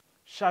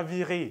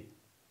 Chavirer.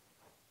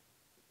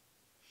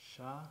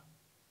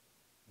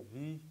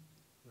 Chavirer.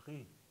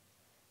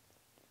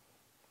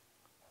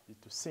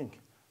 To sink.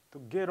 To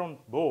get on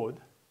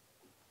board.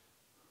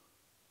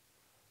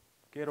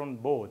 Get on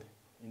board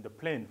in the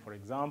plane, for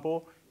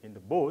example, in the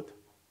boat.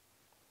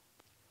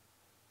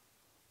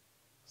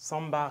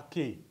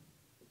 S'embarquer.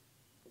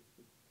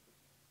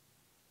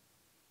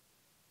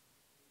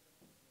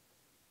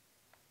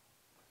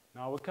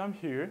 Now we come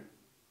here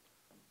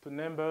to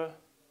number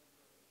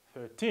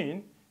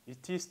 13.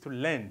 It is to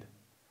land.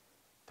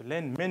 To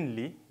land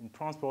mainly in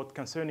transport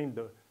concerning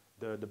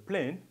the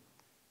plane.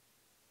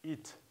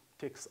 It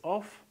takes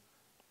off,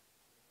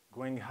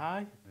 going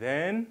high,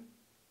 then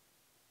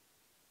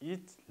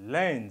it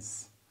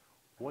lands.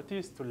 What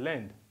is to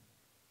land?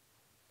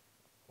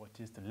 What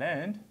is to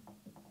land?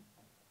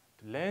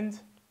 To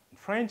land in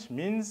French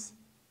means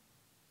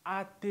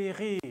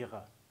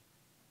atterrir.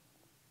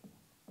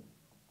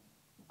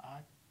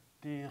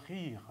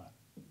 Atterrir.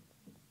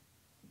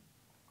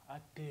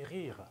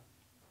 Atterrir.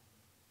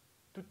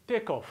 To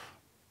take off.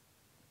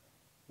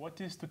 What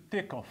is to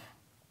take off?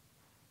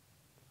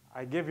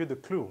 I gave you the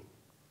clue.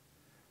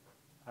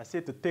 I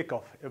said to take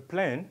off a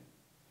plane.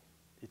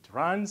 It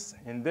runs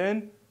and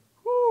then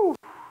whoo,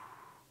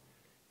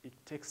 it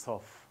takes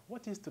off.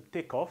 What is to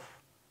take off?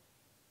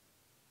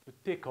 To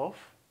take off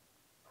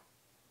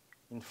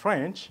in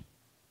French,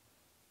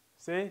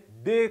 c'est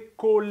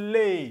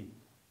décoller.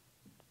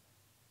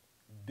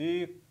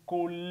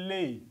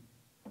 Décoller.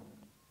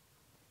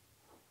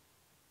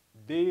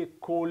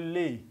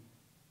 Décoller.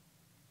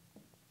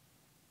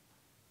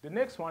 The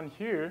next one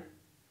here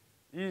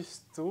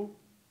is to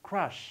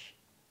crash.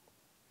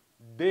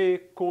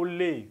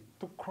 Décoller.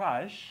 To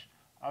crash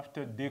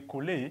after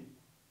décoller.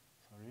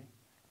 Sorry.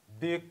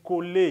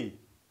 Décoller.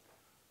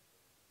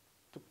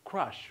 To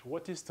crash.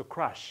 What is to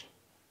crash?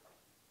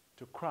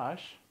 To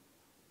crash,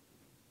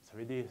 ça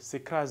veut dire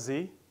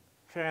s'écraser,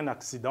 faire un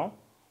accident.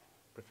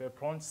 Je préfère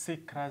prendre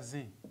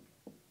s'écraser.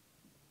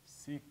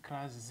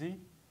 S'écraser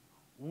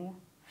ou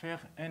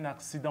faire un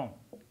accident.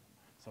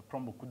 Ça prend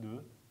beaucoup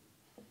de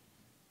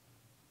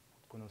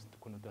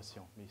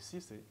connotations. Mais ici,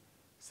 c'est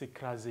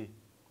s'écraser.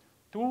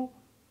 To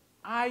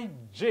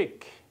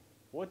hijack.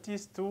 What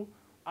is to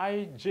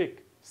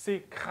hijack?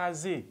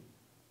 S'écraser.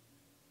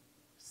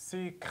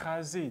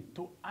 S'écraser.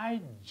 To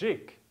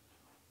hijack.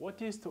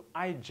 What is to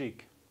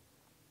hijack?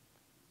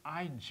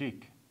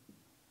 Hijack.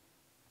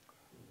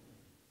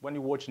 When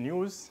you watch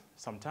news,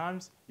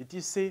 sometimes it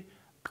is say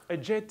a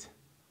jet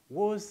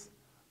was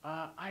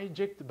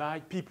hijacked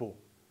by people.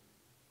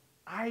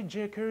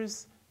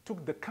 Hijackers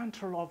took the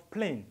control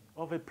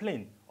of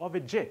a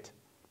jet.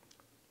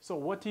 So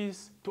what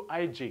is to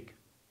hijack?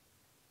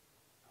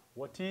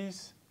 What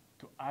is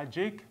to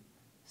hijack?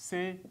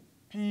 C'est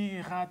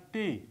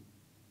pirater.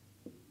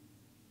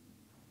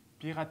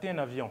 Pirater un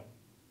avion.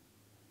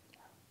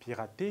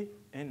 Pirater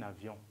un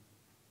avion.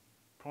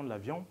 Prendre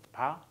l'avion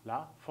par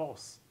la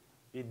force.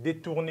 Et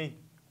détourner.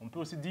 On peut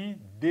aussi dire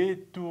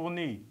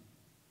détourner.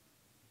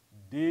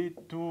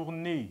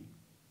 Détourner.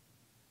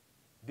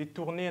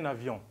 Détourner un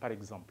avion, par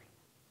exemple.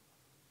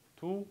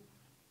 To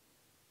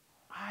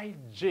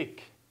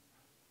hijack.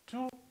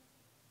 To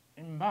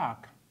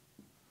embark.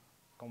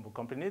 Comme vous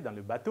comprenez, dans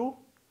le bateau,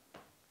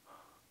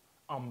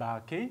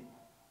 embarquer,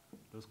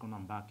 lorsqu'on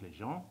embarque les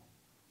gens,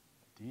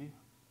 on dit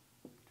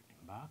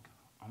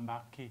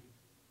embarquer.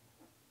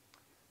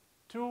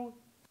 To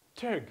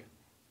tug.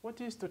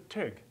 What is to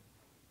tug?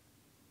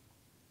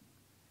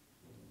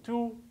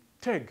 To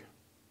tug.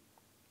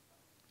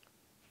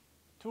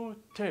 To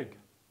tug.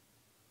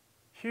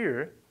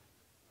 Here,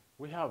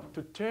 we have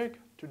to tug,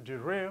 to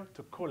derail,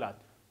 to collate.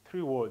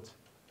 3 words.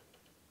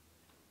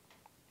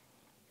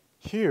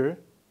 Here,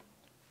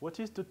 what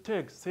is to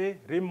tug? C'est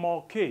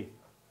remorquer.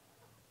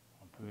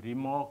 On peut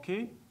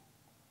remorquer,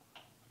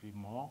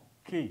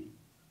 remorquer.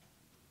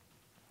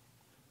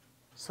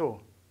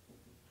 So,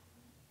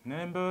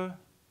 number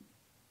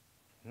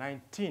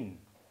 19.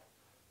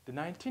 The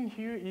 19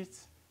 here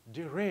is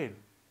derail.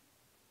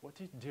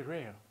 What is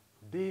derail?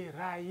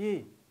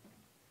 Dérailler.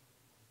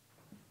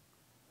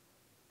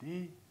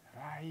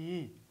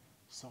 Dérailler.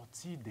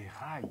 Sortir des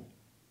rails.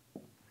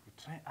 Le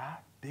train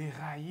a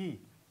déraillé,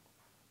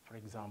 for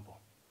example.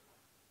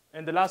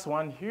 And the last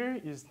one here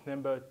is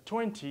number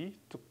 20,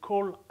 to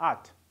call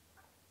at.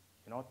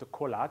 You know, to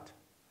call at.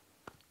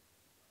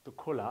 To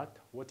call at.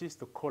 What is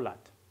to call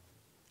at?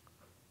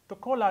 To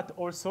call at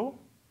also,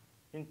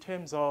 in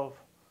terms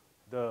of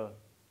the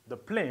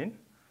plane,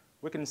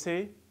 we can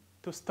say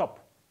to stop.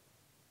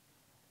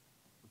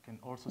 We can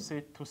also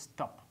say to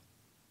stop.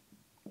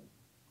 We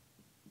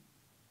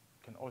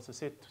can also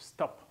say to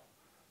stop.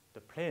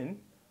 The plane,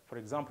 for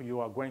example, you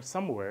are going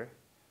somewhere,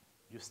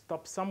 you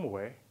stop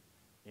somewhere,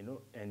 you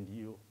know, and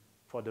you,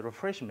 for the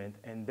refreshment,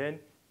 and then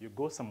you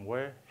go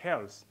somewhere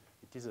else.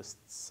 It is a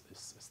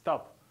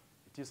stop.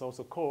 It is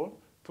also called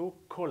to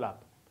call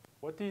up.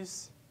 What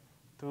is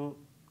to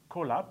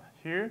call up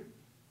here?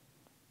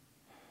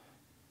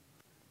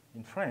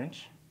 In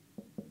French,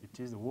 it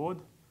is the word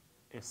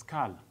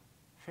escale.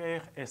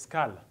 Faire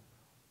escale.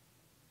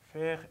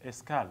 Faire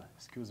escale.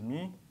 Excuse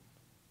me.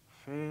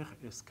 Faire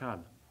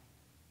escale.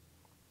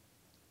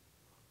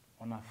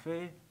 On a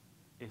fait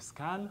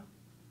escale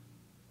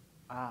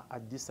à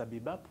Addis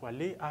Abeba pour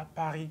aller à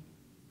Paris.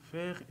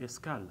 Faire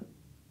escale.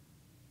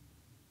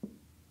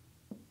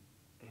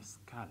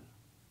 Escale.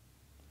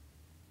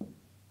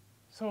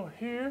 So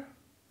here,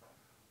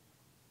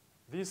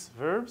 these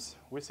verbs,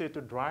 we say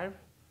to drive,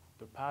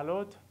 to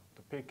pilot,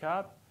 to pick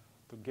up,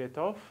 to get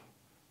off,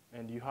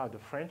 and you have the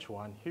French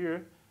one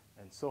here,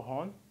 and so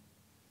on.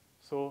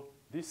 So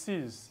this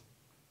is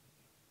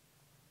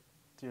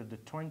till the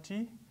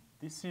 20.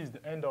 This is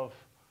the end of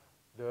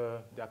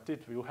the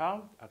activity you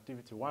have,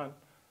 activity 1.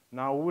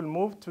 Now we will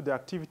move to the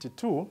activity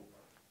 2.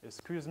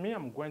 Excuse me,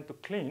 I'm going to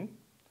clean.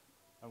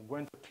 I'm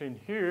going to clean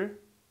here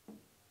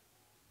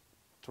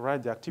to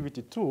write the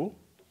activity 2.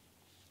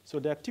 So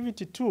the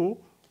activity 2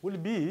 will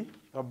be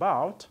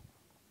about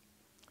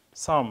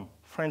some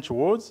French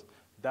words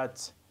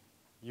that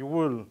you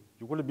will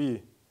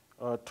be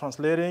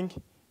translating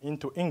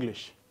into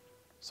English.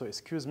 So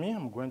excuse me,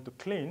 I'm going to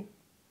clean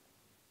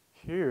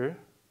here.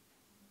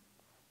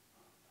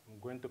 I'm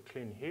going to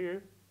clean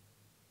here.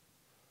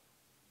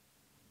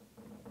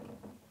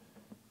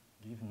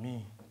 Give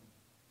me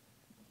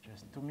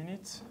just 2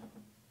 minutes.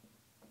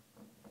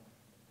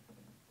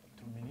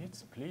 2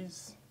 minutes,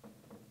 please.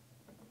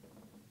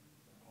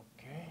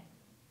 Okay.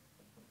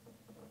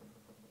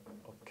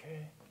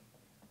 Okay.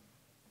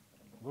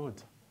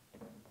 Good.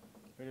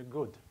 Very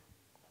good.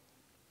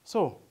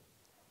 So,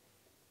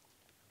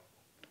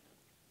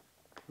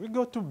 we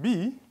go to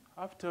B.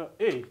 After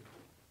A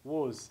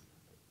was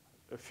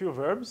a few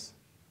verbs,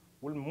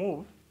 we'll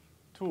move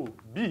to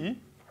B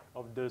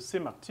of the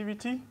same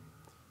activity.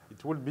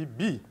 It will be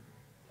B.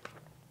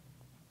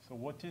 So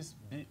what is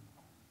B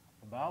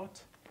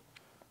about?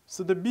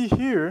 So the B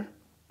here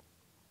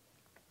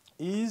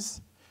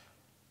is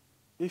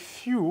a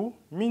few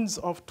means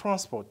of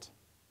transport.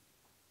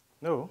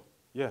 No,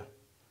 yeah.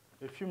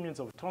 A few means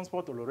of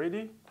transport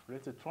already,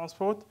 related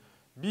transport.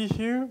 B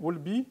here will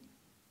be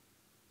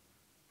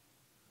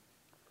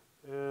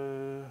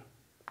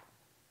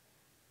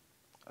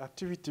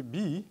activity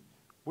B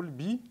will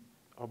be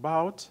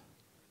about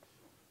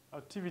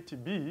activity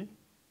B.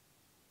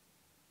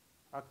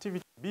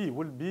 Activity B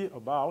will be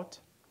about,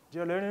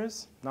 dear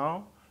learners,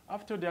 now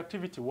after the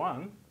activity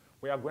 1,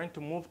 we are going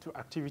to move to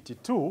activity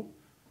 2.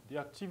 The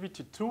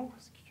activity 2,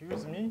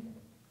 excuse me,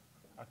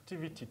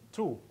 activity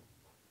 2.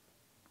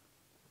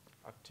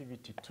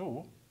 Activity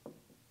 2.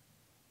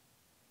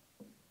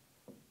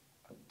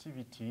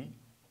 Activity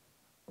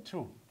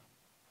 2.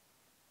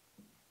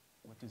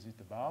 What is it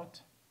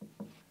about?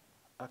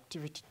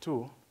 Activity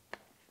 2.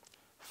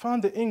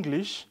 Find the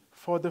English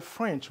for the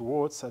French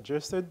word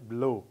suggested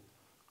below.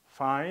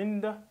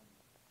 Find the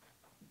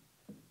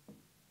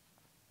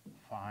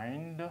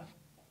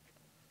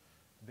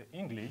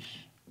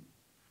English.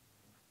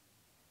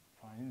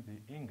 Find the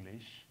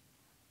English.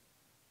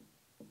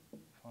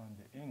 Find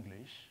the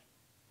English.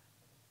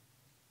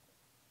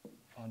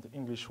 Find the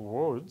English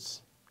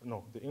words.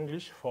 No, the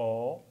English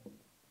for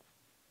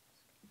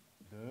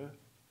the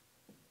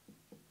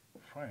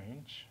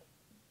French.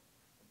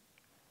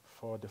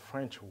 For the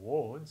French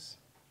words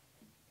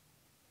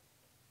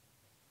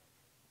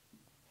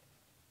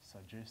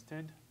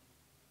suggested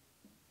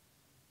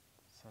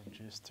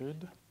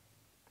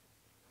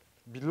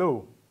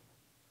below.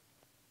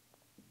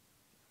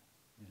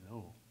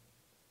 Below.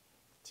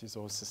 It is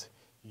also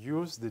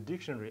use the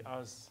dictionary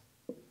as,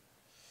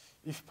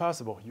 if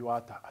possible, you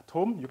are at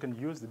home, you can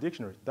use the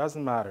dictionary,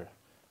 doesn't matter.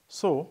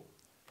 So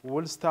we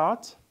will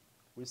start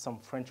with some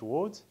French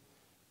words,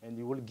 and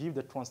you will give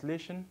the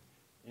translation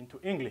into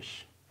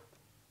English.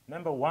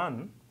 Number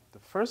one, the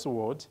first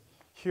word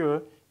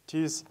here, it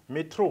is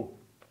métro.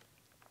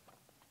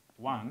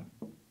 One,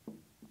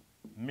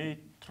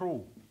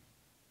 métro.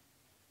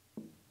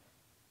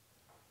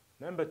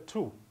 Number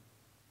two,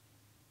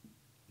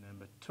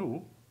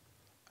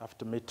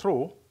 after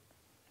métro,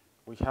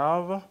 we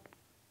have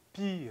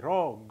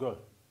pirogue.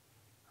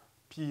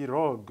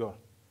 Pirogue.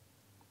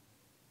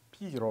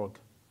 Pirogue.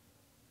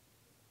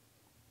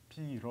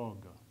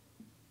 Pirogue.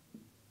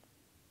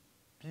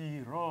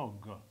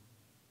 Pirogue.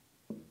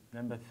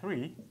 Number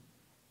three,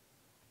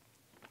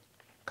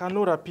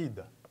 canot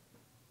rapide.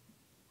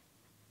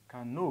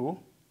 Canot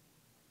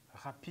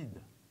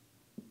rapide.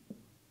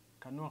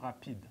 Canot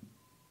rapide.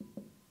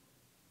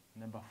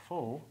 Number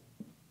four,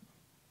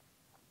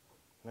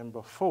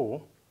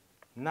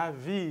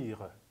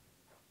 navire.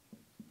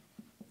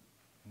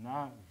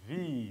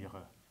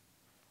 Navire.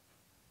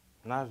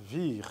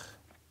 Navire.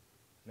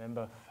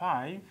 Number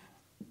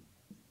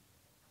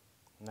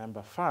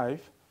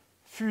five,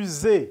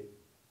 fusée.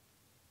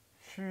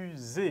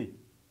 Fusée.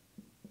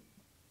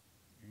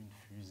 Une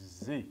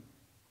fusée.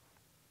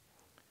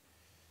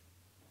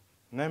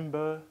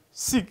 Number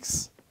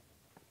 6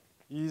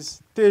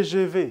 is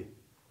TGV.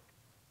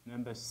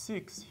 Number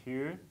 6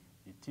 here,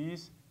 it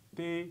is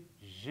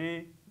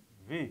TGV.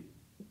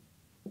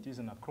 It is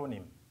an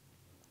acronym.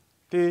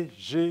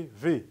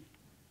 TGV.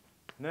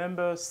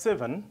 Number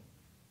 7,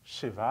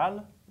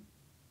 cheval.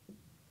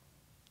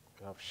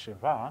 We have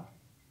cheval.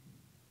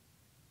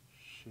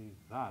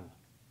 Cheval.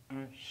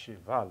 Un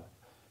cheval.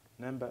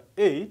 Number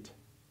 8,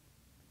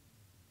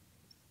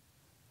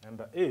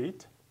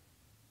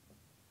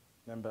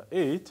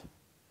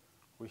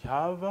 we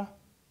have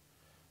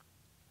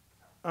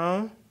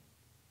un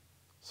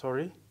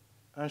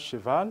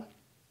cheval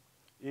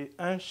et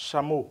un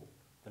chameau.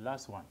 The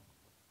last one.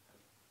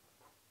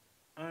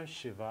 Un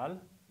cheval,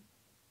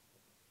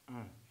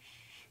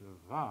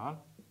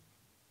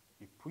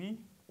 et puis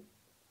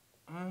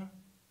un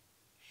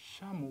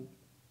chameau.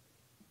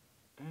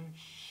 Un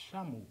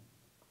chameau.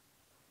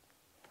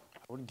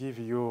 I will give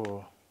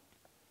you,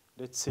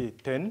 let's say,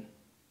 10,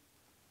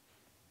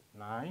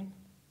 9.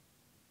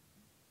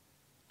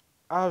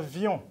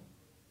 Avion.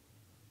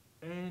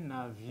 Un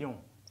avion.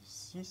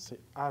 Ici, c'est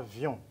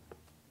avion.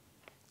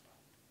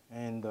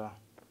 And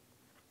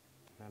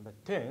number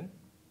 10,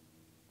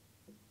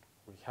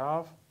 we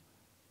have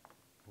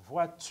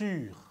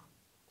voiture.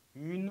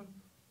 Une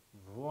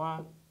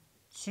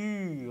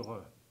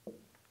voiture.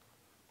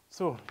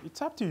 So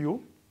it's up to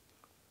you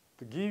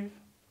to give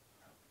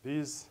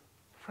these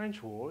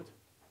French words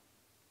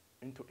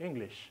into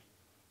English.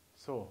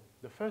 So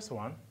the first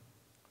one,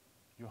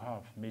 you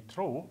have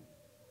métro,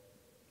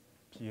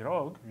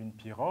 pirogue, une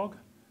pirogue,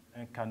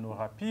 un canot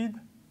rapide,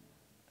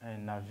 un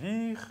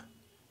navire,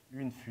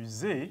 une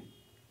fusée.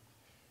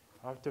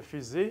 After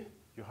fusée,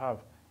 you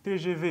have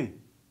TGV.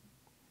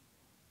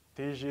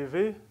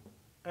 TGV,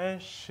 un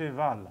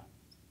cheval.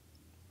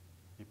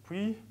 Et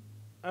puis,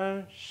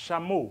 un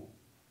chameau.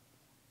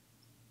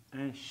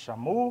 Un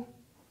chameau,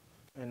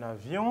 un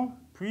avion,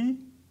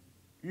 puis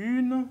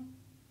une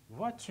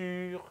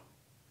voiture.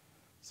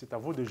 C'est à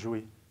vous de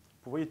jouer. Vous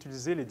pouvez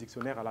utiliser les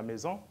dictionnaires à la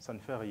maison, ça ne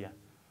fait rien.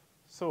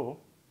 So,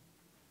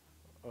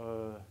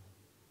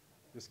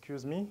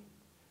 excuse me.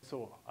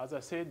 So, as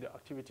I said, the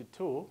activity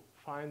 2,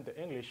 find the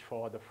English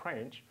for the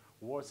French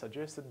words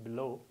suggested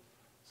below.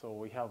 So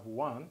we have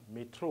 1,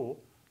 métro,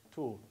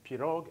 2,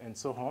 pirogue, and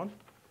so on.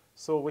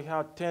 So we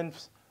have 10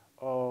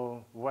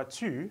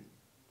 voitures,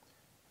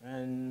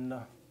 and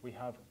we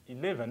have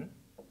 11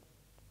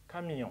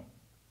 camions,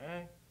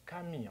 un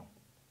camion.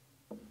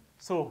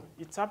 So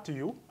it's up to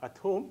you at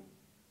home.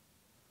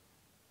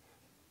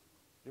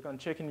 You can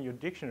check in your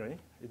dictionary,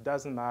 it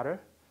doesn't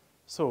matter.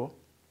 So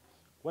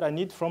what I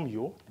need from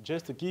you,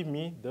 just to give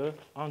me the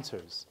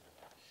answers.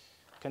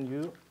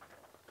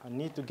 I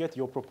need to get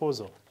your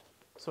proposal.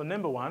 So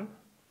number 1,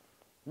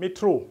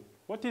 métro.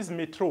 What is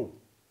métro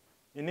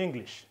in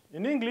English?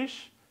 In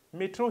English,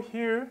 métro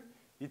here,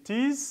 it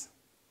is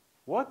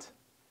what?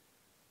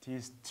 It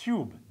is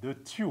tube, the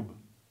tube.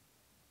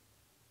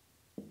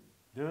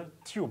 The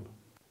tube,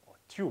 or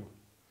tube.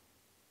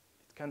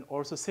 It can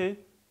also say,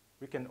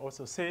 we can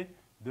also say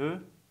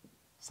the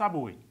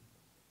subway.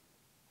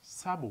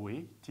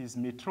 Subway, it is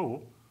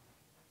métro,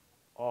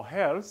 or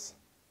else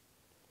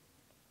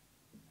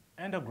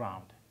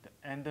underground, the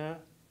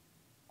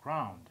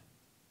underground.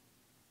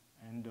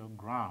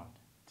 Underground,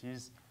 it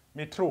is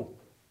métro.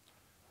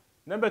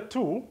 Number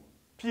 2,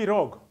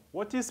 pirogue.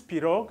 What is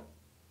pirogue?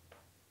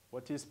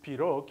 What is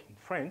pirogue in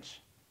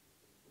French?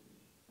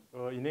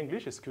 In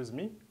English, excuse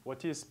me.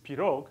 What is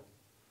pirogue?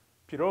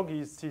 Pirogue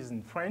is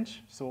in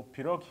French, so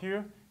pirogue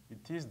here,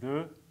 it is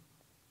the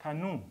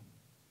canoe.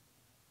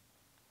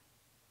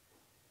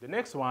 The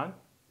next one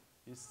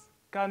is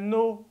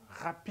canot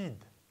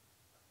rapide.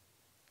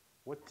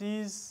 What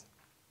is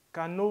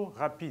canot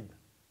rapide?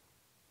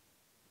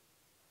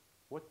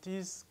 What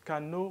is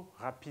canot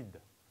rapide?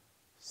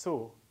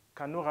 So,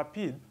 canot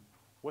rapide,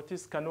 what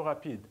is canot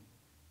rapide?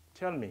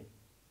 Tell me.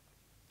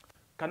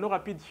 Canot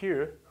rapide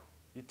here,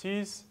 it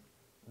is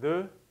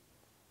the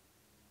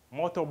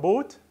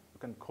motorboat. You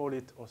can call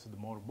it also the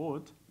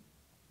motorboat.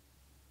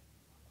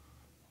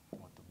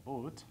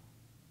 Motorboat.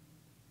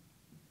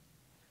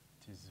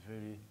 It is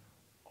very,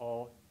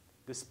 or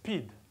the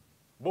speed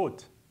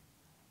boat.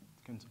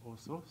 It can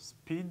also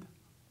speed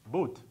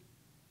boat.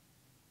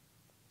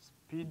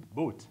 Speed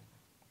boat.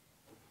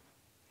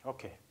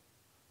 Okay.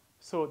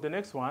 So the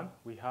next one,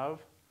 we have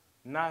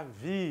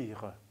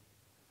navire.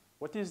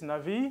 What is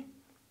navire?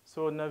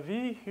 So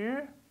navire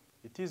here,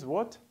 it is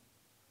what?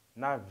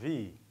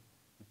 Navire.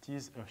 It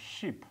is a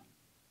ship.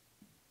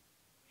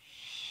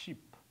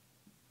 Ship.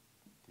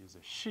 It is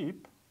a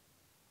ship.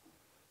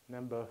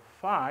 Number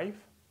 5,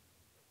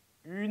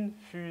 une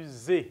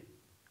fusée.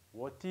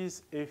 What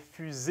is a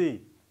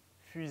fusée?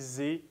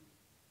 Fusée,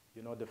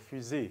 you know the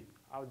fusée.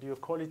 How do you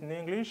call it in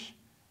English?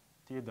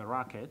 It is the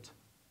rocket.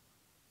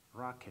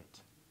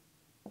 Rocket.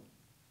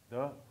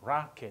 The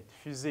rocket,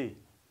 fusée.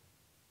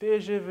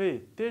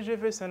 TGV.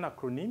 TGV, c'est un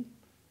acronyme.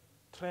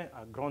 Train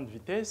à grande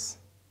vitesse.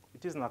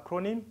 It is an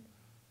acronym.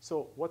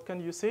 So what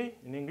can you say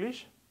in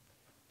English?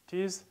 It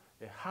is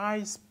a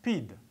high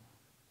speed.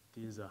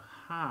 It is a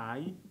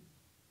high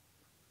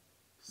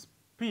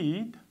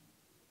speed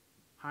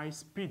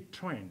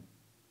train.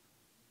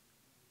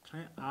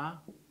 Train à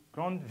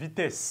grande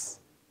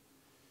vitesse.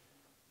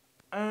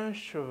 Un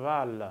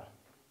cheval.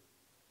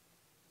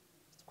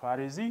 It's quite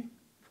easy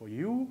for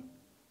you.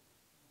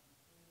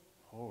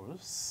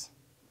 Horse.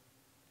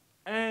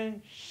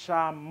 Un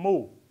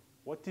chameau.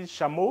 What is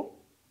chameau?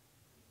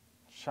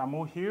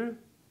 Chameau here.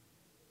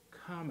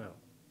 Camel.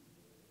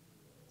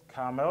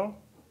 Camel.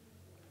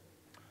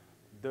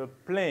 The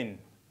plane.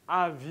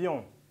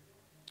 Avion.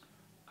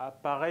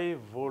 Appareil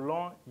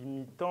volant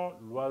imitant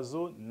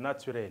l'oiseau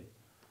naturel.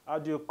 How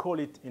do you call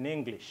it in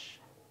English?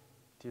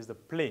 It is the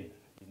plane.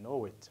 You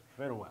know it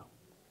very well.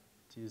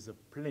 It is a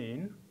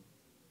plane.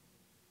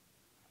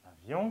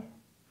 Avion.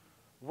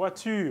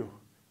 Voiture.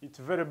 It's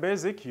very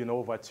basic. You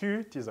know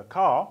voiture. It is a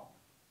car.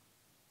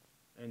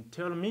 And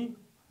tell me,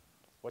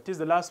 what is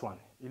the last one?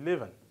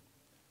 11.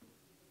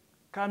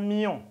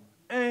 Camion.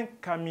 Un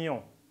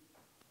camion.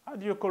 How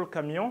do you call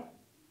camion?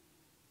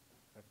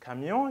 A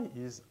camion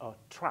is a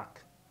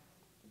truck.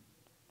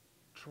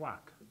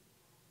 Truck.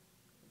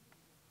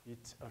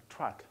 It's a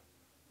truck.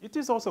 It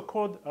is also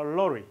called a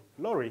lorry.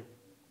 Lorry.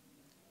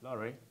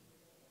 Lorry.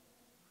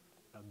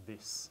 Like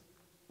this.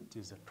 It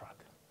is a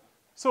truck.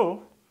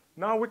 So,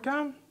 now we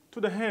come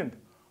to the end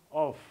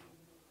of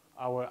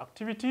our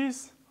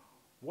activities.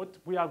 What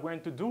we are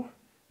going to do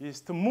is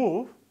to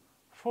move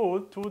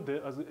forward to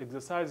the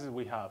exercises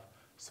we have.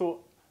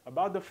 So,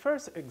 about the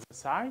first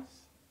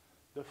exercise,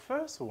 the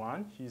first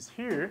one is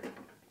here.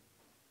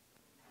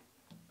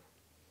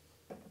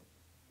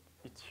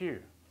 It's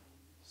here.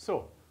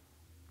 So,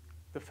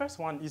 the first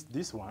one is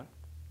this one.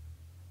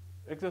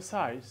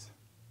 Exercise,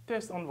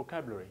 test on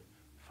vocabulary.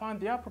 Find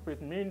the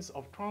appropriate means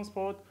of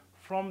transport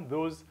from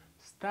those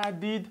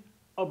studied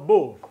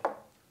above.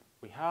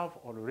 We have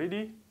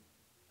already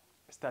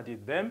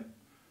studied them.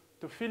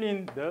 To fill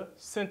in the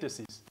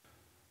sentences.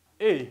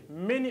 A,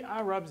 many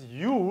Arabs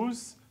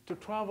use to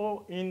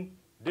travel in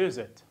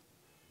desert.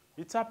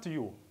 It's up to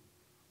you.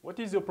 What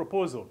is your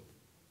proposal?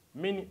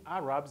 Many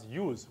Arabs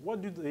use.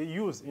 What do they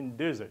use in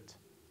desert?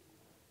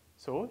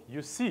 So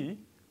you see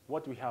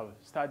what we have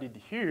studied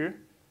here,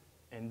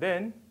 and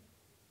then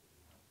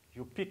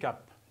you pick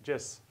up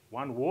just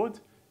one word,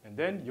 and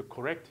then you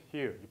correct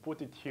here. You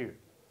put it here.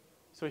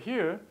 So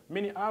here,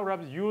 many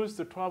Arabs use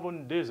to travel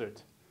in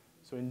desert.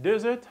 So in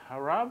desert,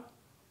 Arab,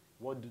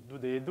 what do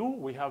they do?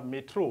 We have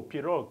métro,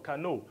 pirogue,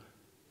 canot,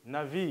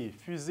 navire,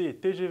 fusée,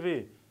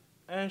 TGV,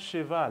 un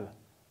cheval,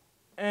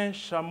 un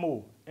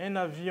chameau, un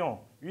avion,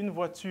 une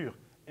voiture,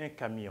 un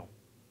camion.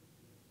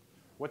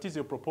 What is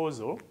your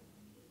proposal?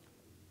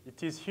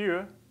 It is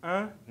here,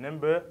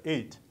 number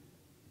 8.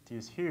 It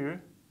is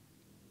here,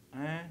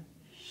 un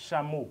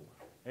chameau.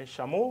 Un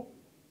chameau,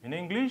 in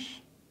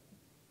English,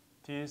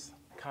 it is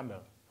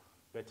camel.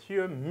 But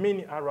here,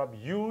 many Arabs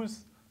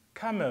use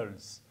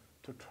camels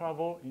to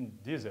travel in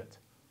desert.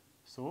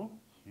 So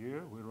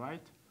here we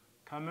write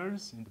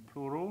camels in the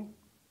plural,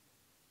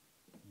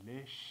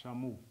 les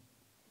chameaux,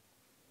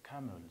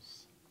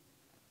 camels,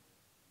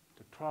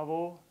 to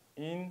travel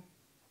in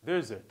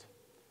desert.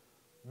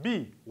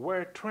 B,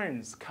 where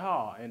trains,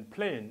 car, and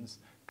planes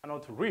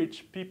cannot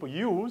reach, people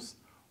use.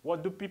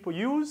 What do people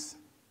use?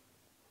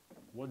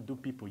 What do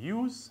people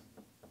use?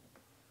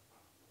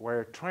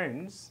 Where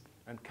trains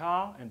and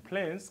car and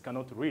planes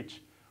cannot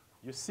reach.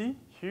 You see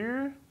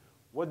here,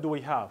 what do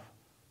we have?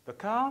 The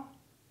car,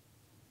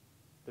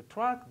 the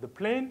truck, the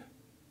plane?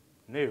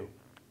 No.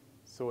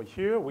 So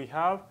here we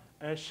have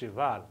un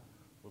cheval.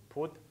 We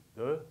put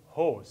the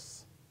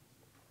horse.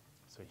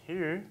 So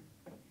here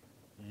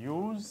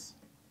use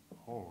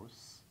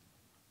horse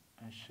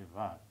and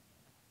cheval.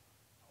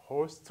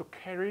 Horse to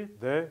carry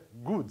the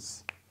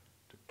goods,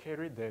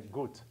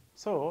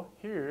 So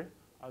here,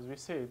 as we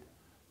said,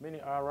 many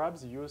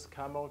Arabs use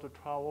camel to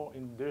travel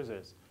in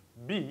deserts.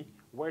 B,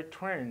 where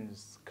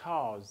trains,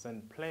 cars,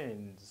 and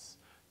planes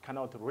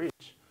cannot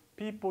reach,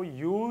 people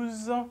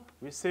use,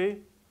 we say,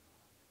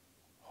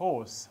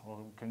 horse, or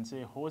we can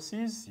say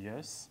horses,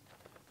 yes,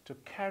 to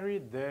carry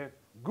their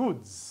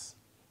goods.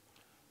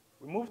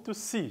 We move to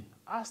C,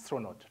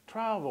 astronaut,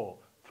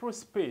 travel through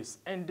space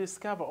and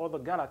discover other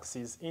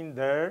galaxies in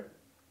their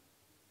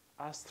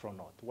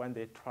astronaut. When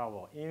they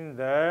travel in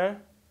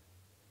their,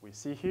 we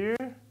see here,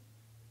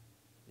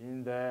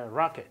 in the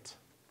rocket,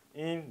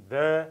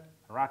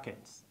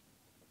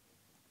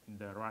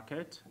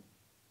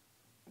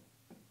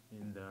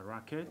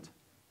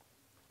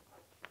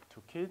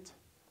 took it.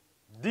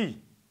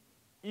 D,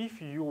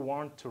 if you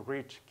want to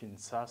reach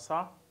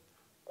Kinshasa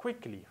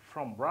quickly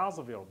from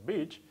Brazzaville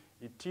Beach,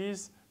 it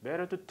is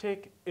better to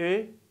take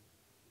a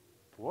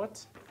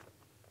what?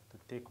 To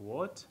take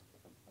what?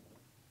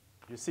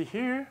 You see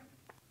here?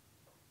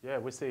 Yeah,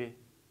 we say,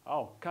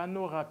 oh,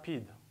 canot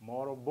rapide,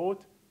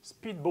 motorboat,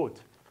 speedboat.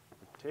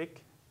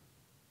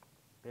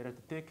 Better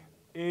to take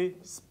a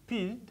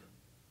speedboat.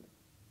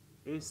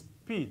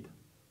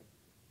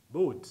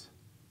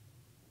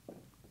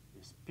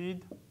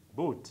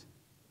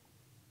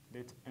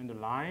 Let's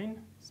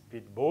underline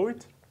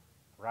speedboat,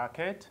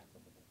 rocket,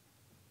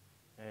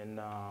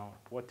 and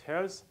what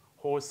else?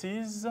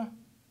 Horses.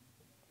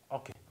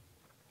 Okay.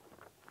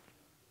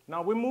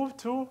 Now we move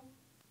to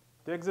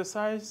the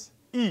exercise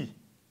E.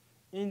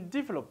 In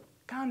developed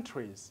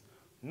countries,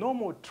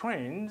 normal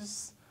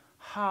trains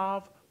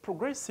have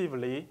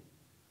progressively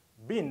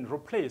been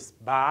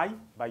replaced by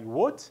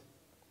what?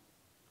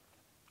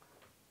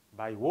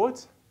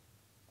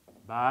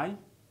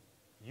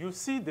 You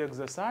see the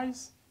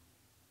exercise,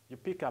 you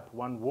pick up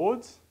one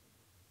word,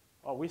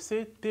 or we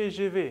say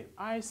TGV,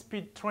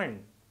 high-speed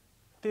train.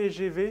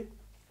 TGV,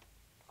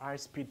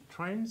 high-speed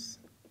trains,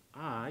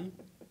 high-speed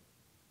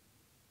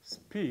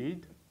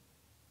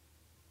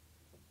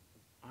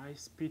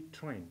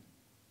train.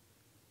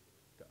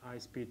 The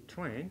high-speed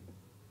train,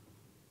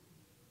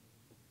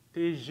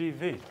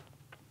 TGV.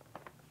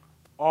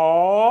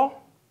 Or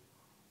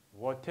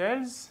what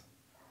else?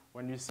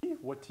 When you see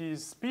what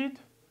is speed,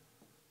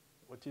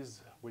 we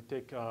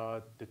take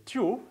the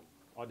tube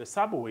or the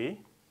subway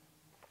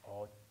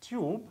or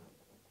tube.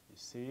 You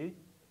see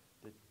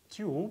the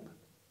tube.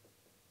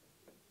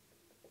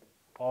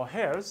 Or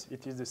else,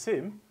 it is the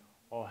same.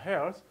 Or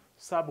else,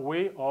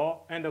 subway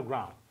or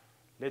underground.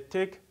 Let's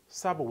take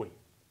subway.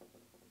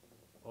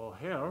 Or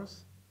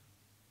else,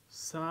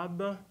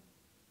 subway.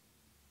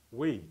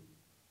 We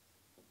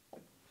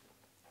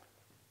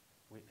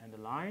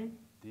underline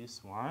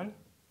this one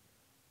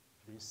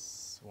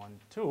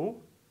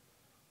too.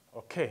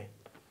 Okay.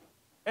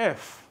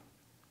 F.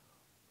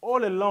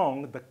 All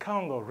along the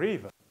Congo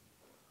River,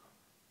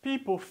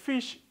 people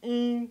fish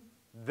in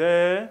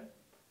there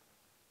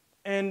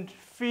and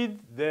feed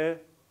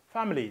their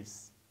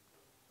families.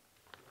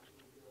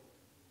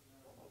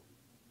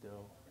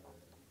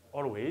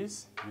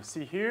 Always, you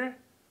see here,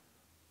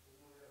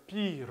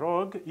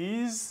 pirogue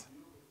is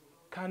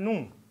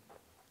canoe.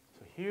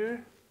 So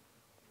here,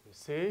 you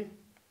see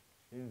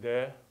in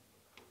the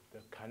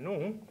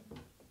canoe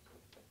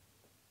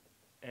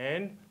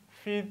and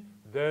feed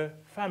the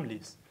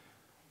families.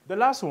 The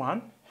last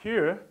one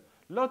here,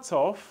 lots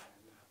of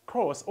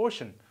cross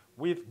ocean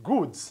with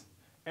goods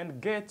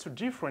and get to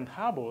different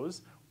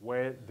harbors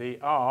where they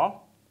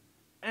are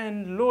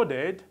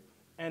unloaded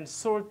and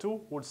sold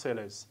to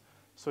wholesalers.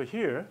 So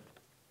here,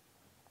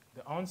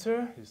 the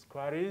answer is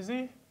quite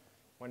easy.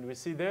 When we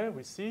see there,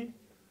 we see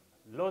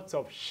lots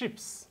of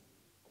ships.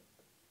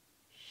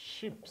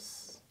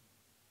 Ships.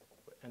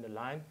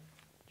 Underline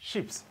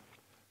ships.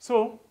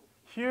 So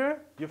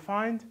here you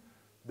find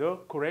the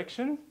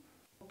correction.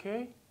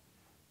 Okay.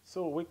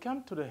 So we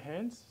come to the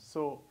hands.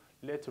 So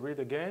let's read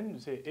again. You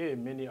say A,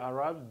 many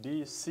Arabs,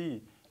 B,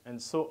 C,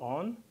 and so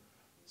on.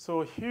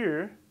 So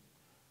here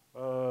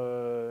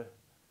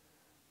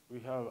we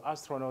have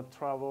astronaut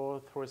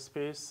travel through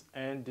space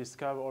and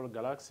discover all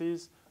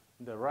galaxies.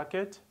 The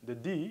rocket. The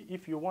D,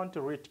 if you want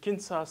to reach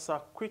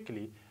Kinshasa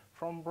quickly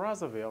from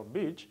Brazzaville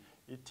Beach,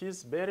 it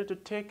is better to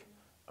take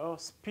a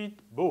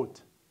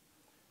speedboat.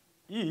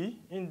 E,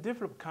 in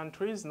developed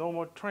countries,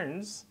 normal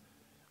trains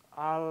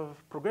have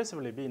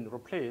progressively been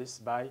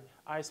replaced by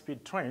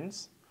high-speed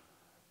trains.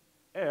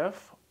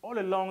 F, all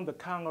along the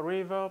Congo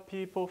River,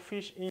 people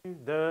fish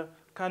in the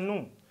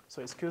canoe.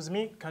 So excuse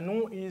me,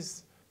 canoe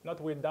is not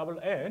with double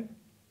N,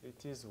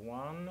 it is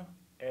one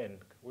N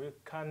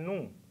with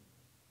canoe.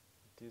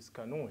 It is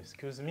canoe,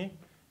 excuse me.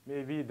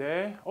 Maybe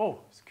there, oh,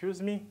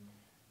 excuse me,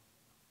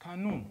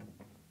 canoe.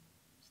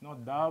 It's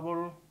not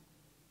double,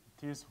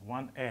 it is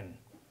one N.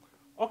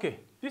 Okay,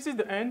 this is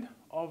the end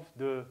of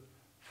the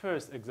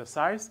first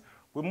exercise.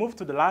 We move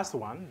to the last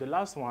one. The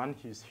last one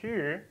is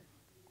here.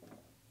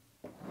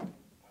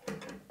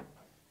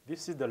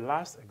 This is the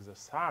last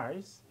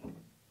exercise.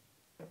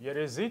 here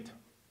is it.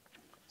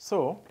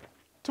 So,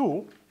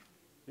 2,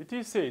 it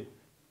is said,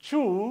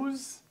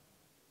 choose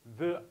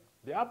the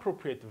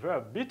appropriate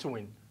verb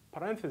between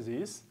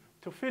parentheses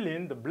to fill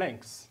in the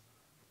blanks.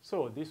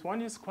 So this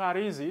one is quite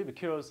easy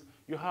because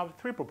you have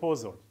 3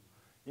 proposals.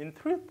 In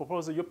 3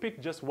 proposals, you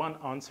pick just one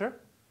answer.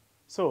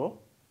 So,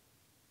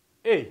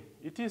 A,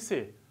 it is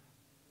said,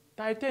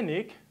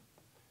 Titanic,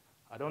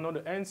 I don't know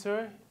the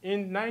answer,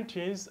 in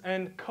 19th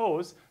and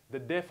caused the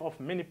death of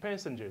many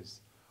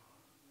passengers.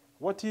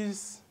 What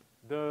is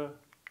the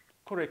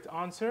correct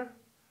answer?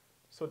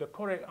 So the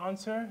correct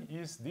answer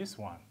is this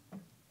one.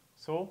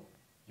 So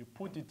you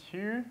put it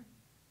here,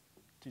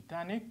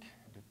 Titanic,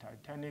 the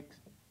Titanic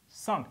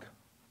sunk,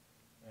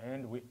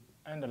 and we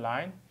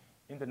underline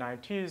in the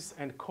 90s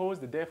and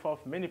caused the death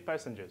of many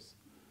passengers.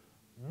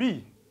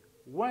 B,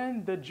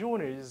 when the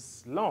journey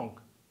is long,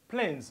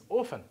 planes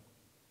often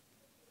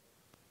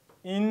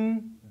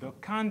in the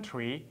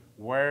country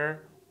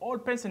where all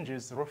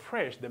passengers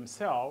refresh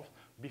themselves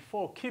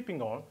before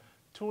keeping on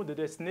to the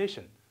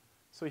destination.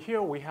 So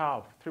here we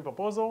have 3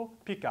 proposals: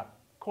 pick-up,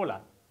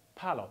 call-out,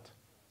 pilot.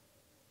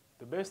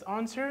 The best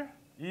answer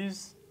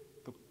is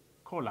the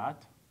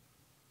call-out.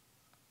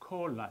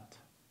 Call-out.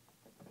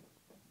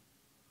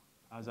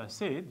 As I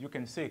said, you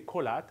can say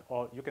call-out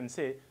or you can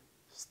say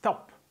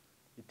stop.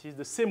 It is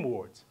the same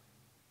word.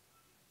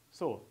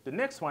 So the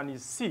next one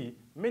is C,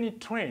 many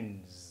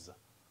trains.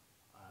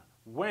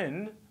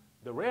 When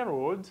the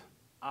railroads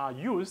are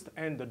used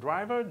and the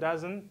driver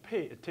doesn't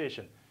pay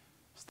attention.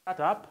 Start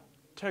up,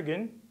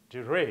 tugging,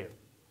 derail.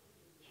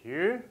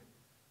 Here,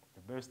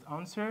 the best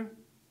answer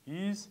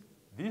is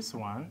this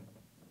one,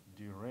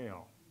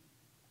 derail.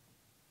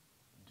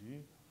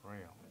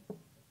 Derail.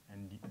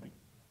 And we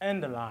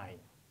underline.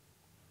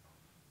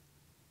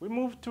 We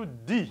move to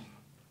D.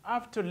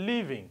 After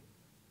leaving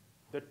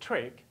the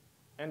track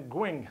and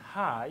going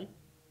high,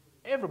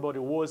 everybody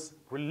was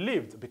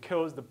relieved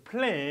because the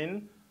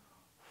plane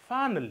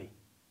finally,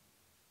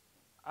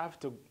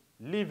 after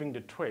leaving the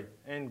track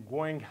and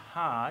going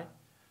high,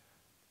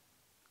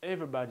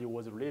 everybody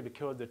was relieved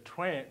because the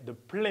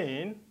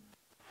plane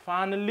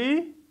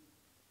finally,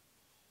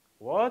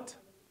 what?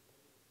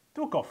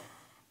 Took off.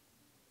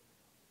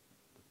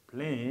 The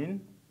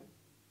plane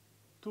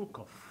took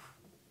off.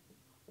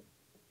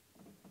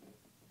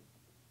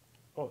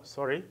 Oh,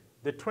 sorry.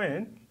 The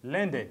train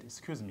landed,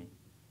 excuse me.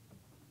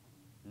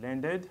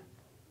 Landed.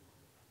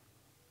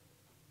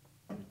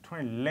 The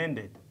train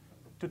landed.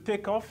 To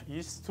take off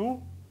is to,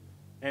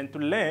 and to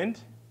land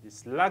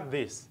is like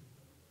this.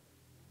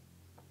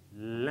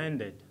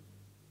 Landed.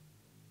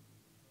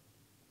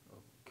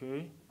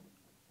 Okay.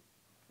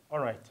 All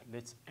right,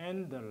 let's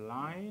end the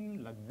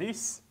line like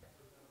this.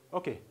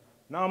 Okay,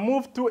 now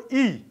move to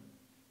E.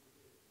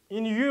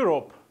 In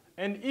Europe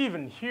and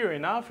even here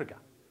in Africa,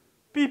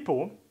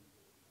 people,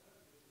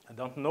 I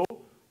don't know,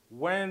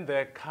 when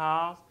their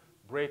cars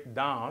break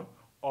down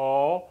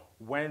or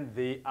when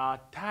they are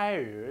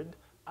tired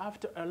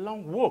after a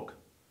long walk.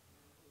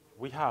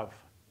 We have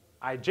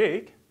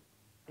hijack,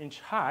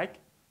 hitchhike,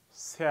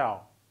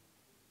 sell.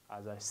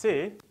 As I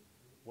say,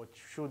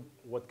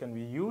 what can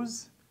we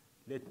use?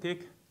 Let's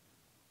take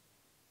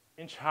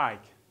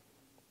hitchhike.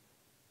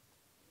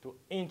 To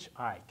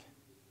hitchhike.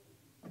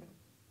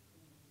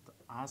 To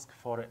ask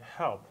for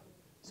help.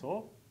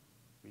 So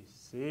we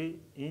say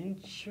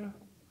hitchhike.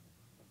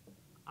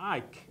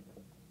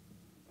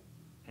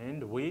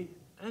 And we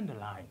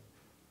underline.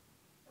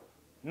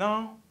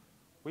 Now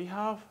we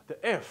have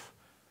the F.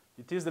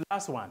 It is the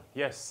last one,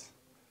 yes.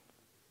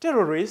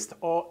 Terrorists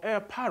or air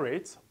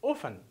pirates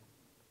often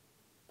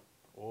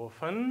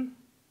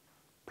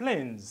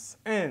planes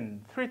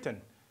and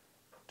threaten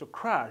to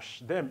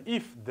crash them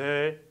if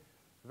the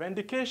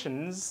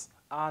vindications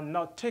are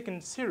not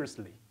taken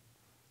seriously.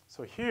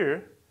 So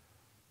here,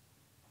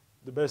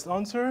 the best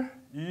answer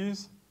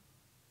is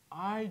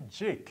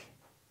hijack.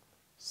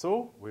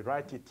 So we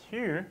write it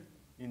here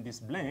in this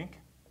blank.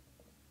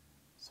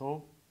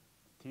 So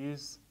it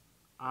is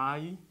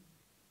hijack.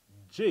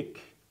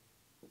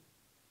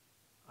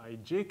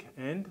 Hijack,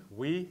 and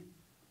we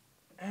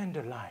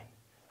underline.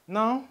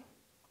 Now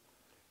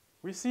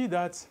we see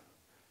that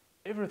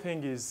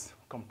everything is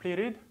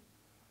completed.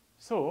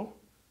 So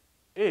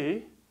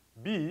A,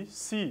 B,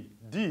 C,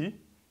 D,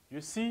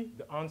 you see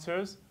the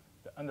answers,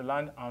 the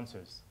underlined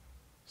answers.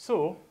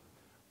 So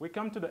we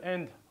come to the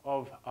end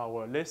of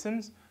our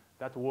lessons.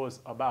 That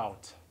was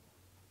about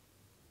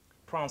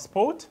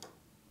transport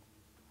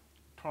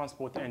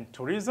and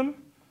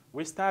tourism.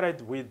 We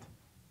started with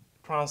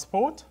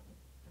transport.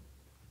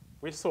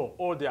 We saw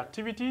all the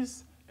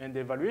activities and the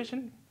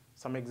evaluation,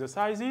 some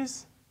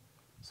exercises.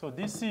 So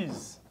this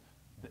is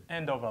the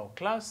end of our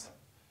class.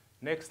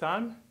 Next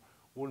time,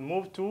 we'll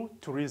move to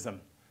tourism.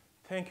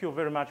 Thank you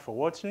very much for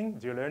watching,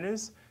 dear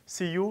learners.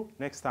 See you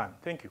next time.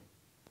 Thank you.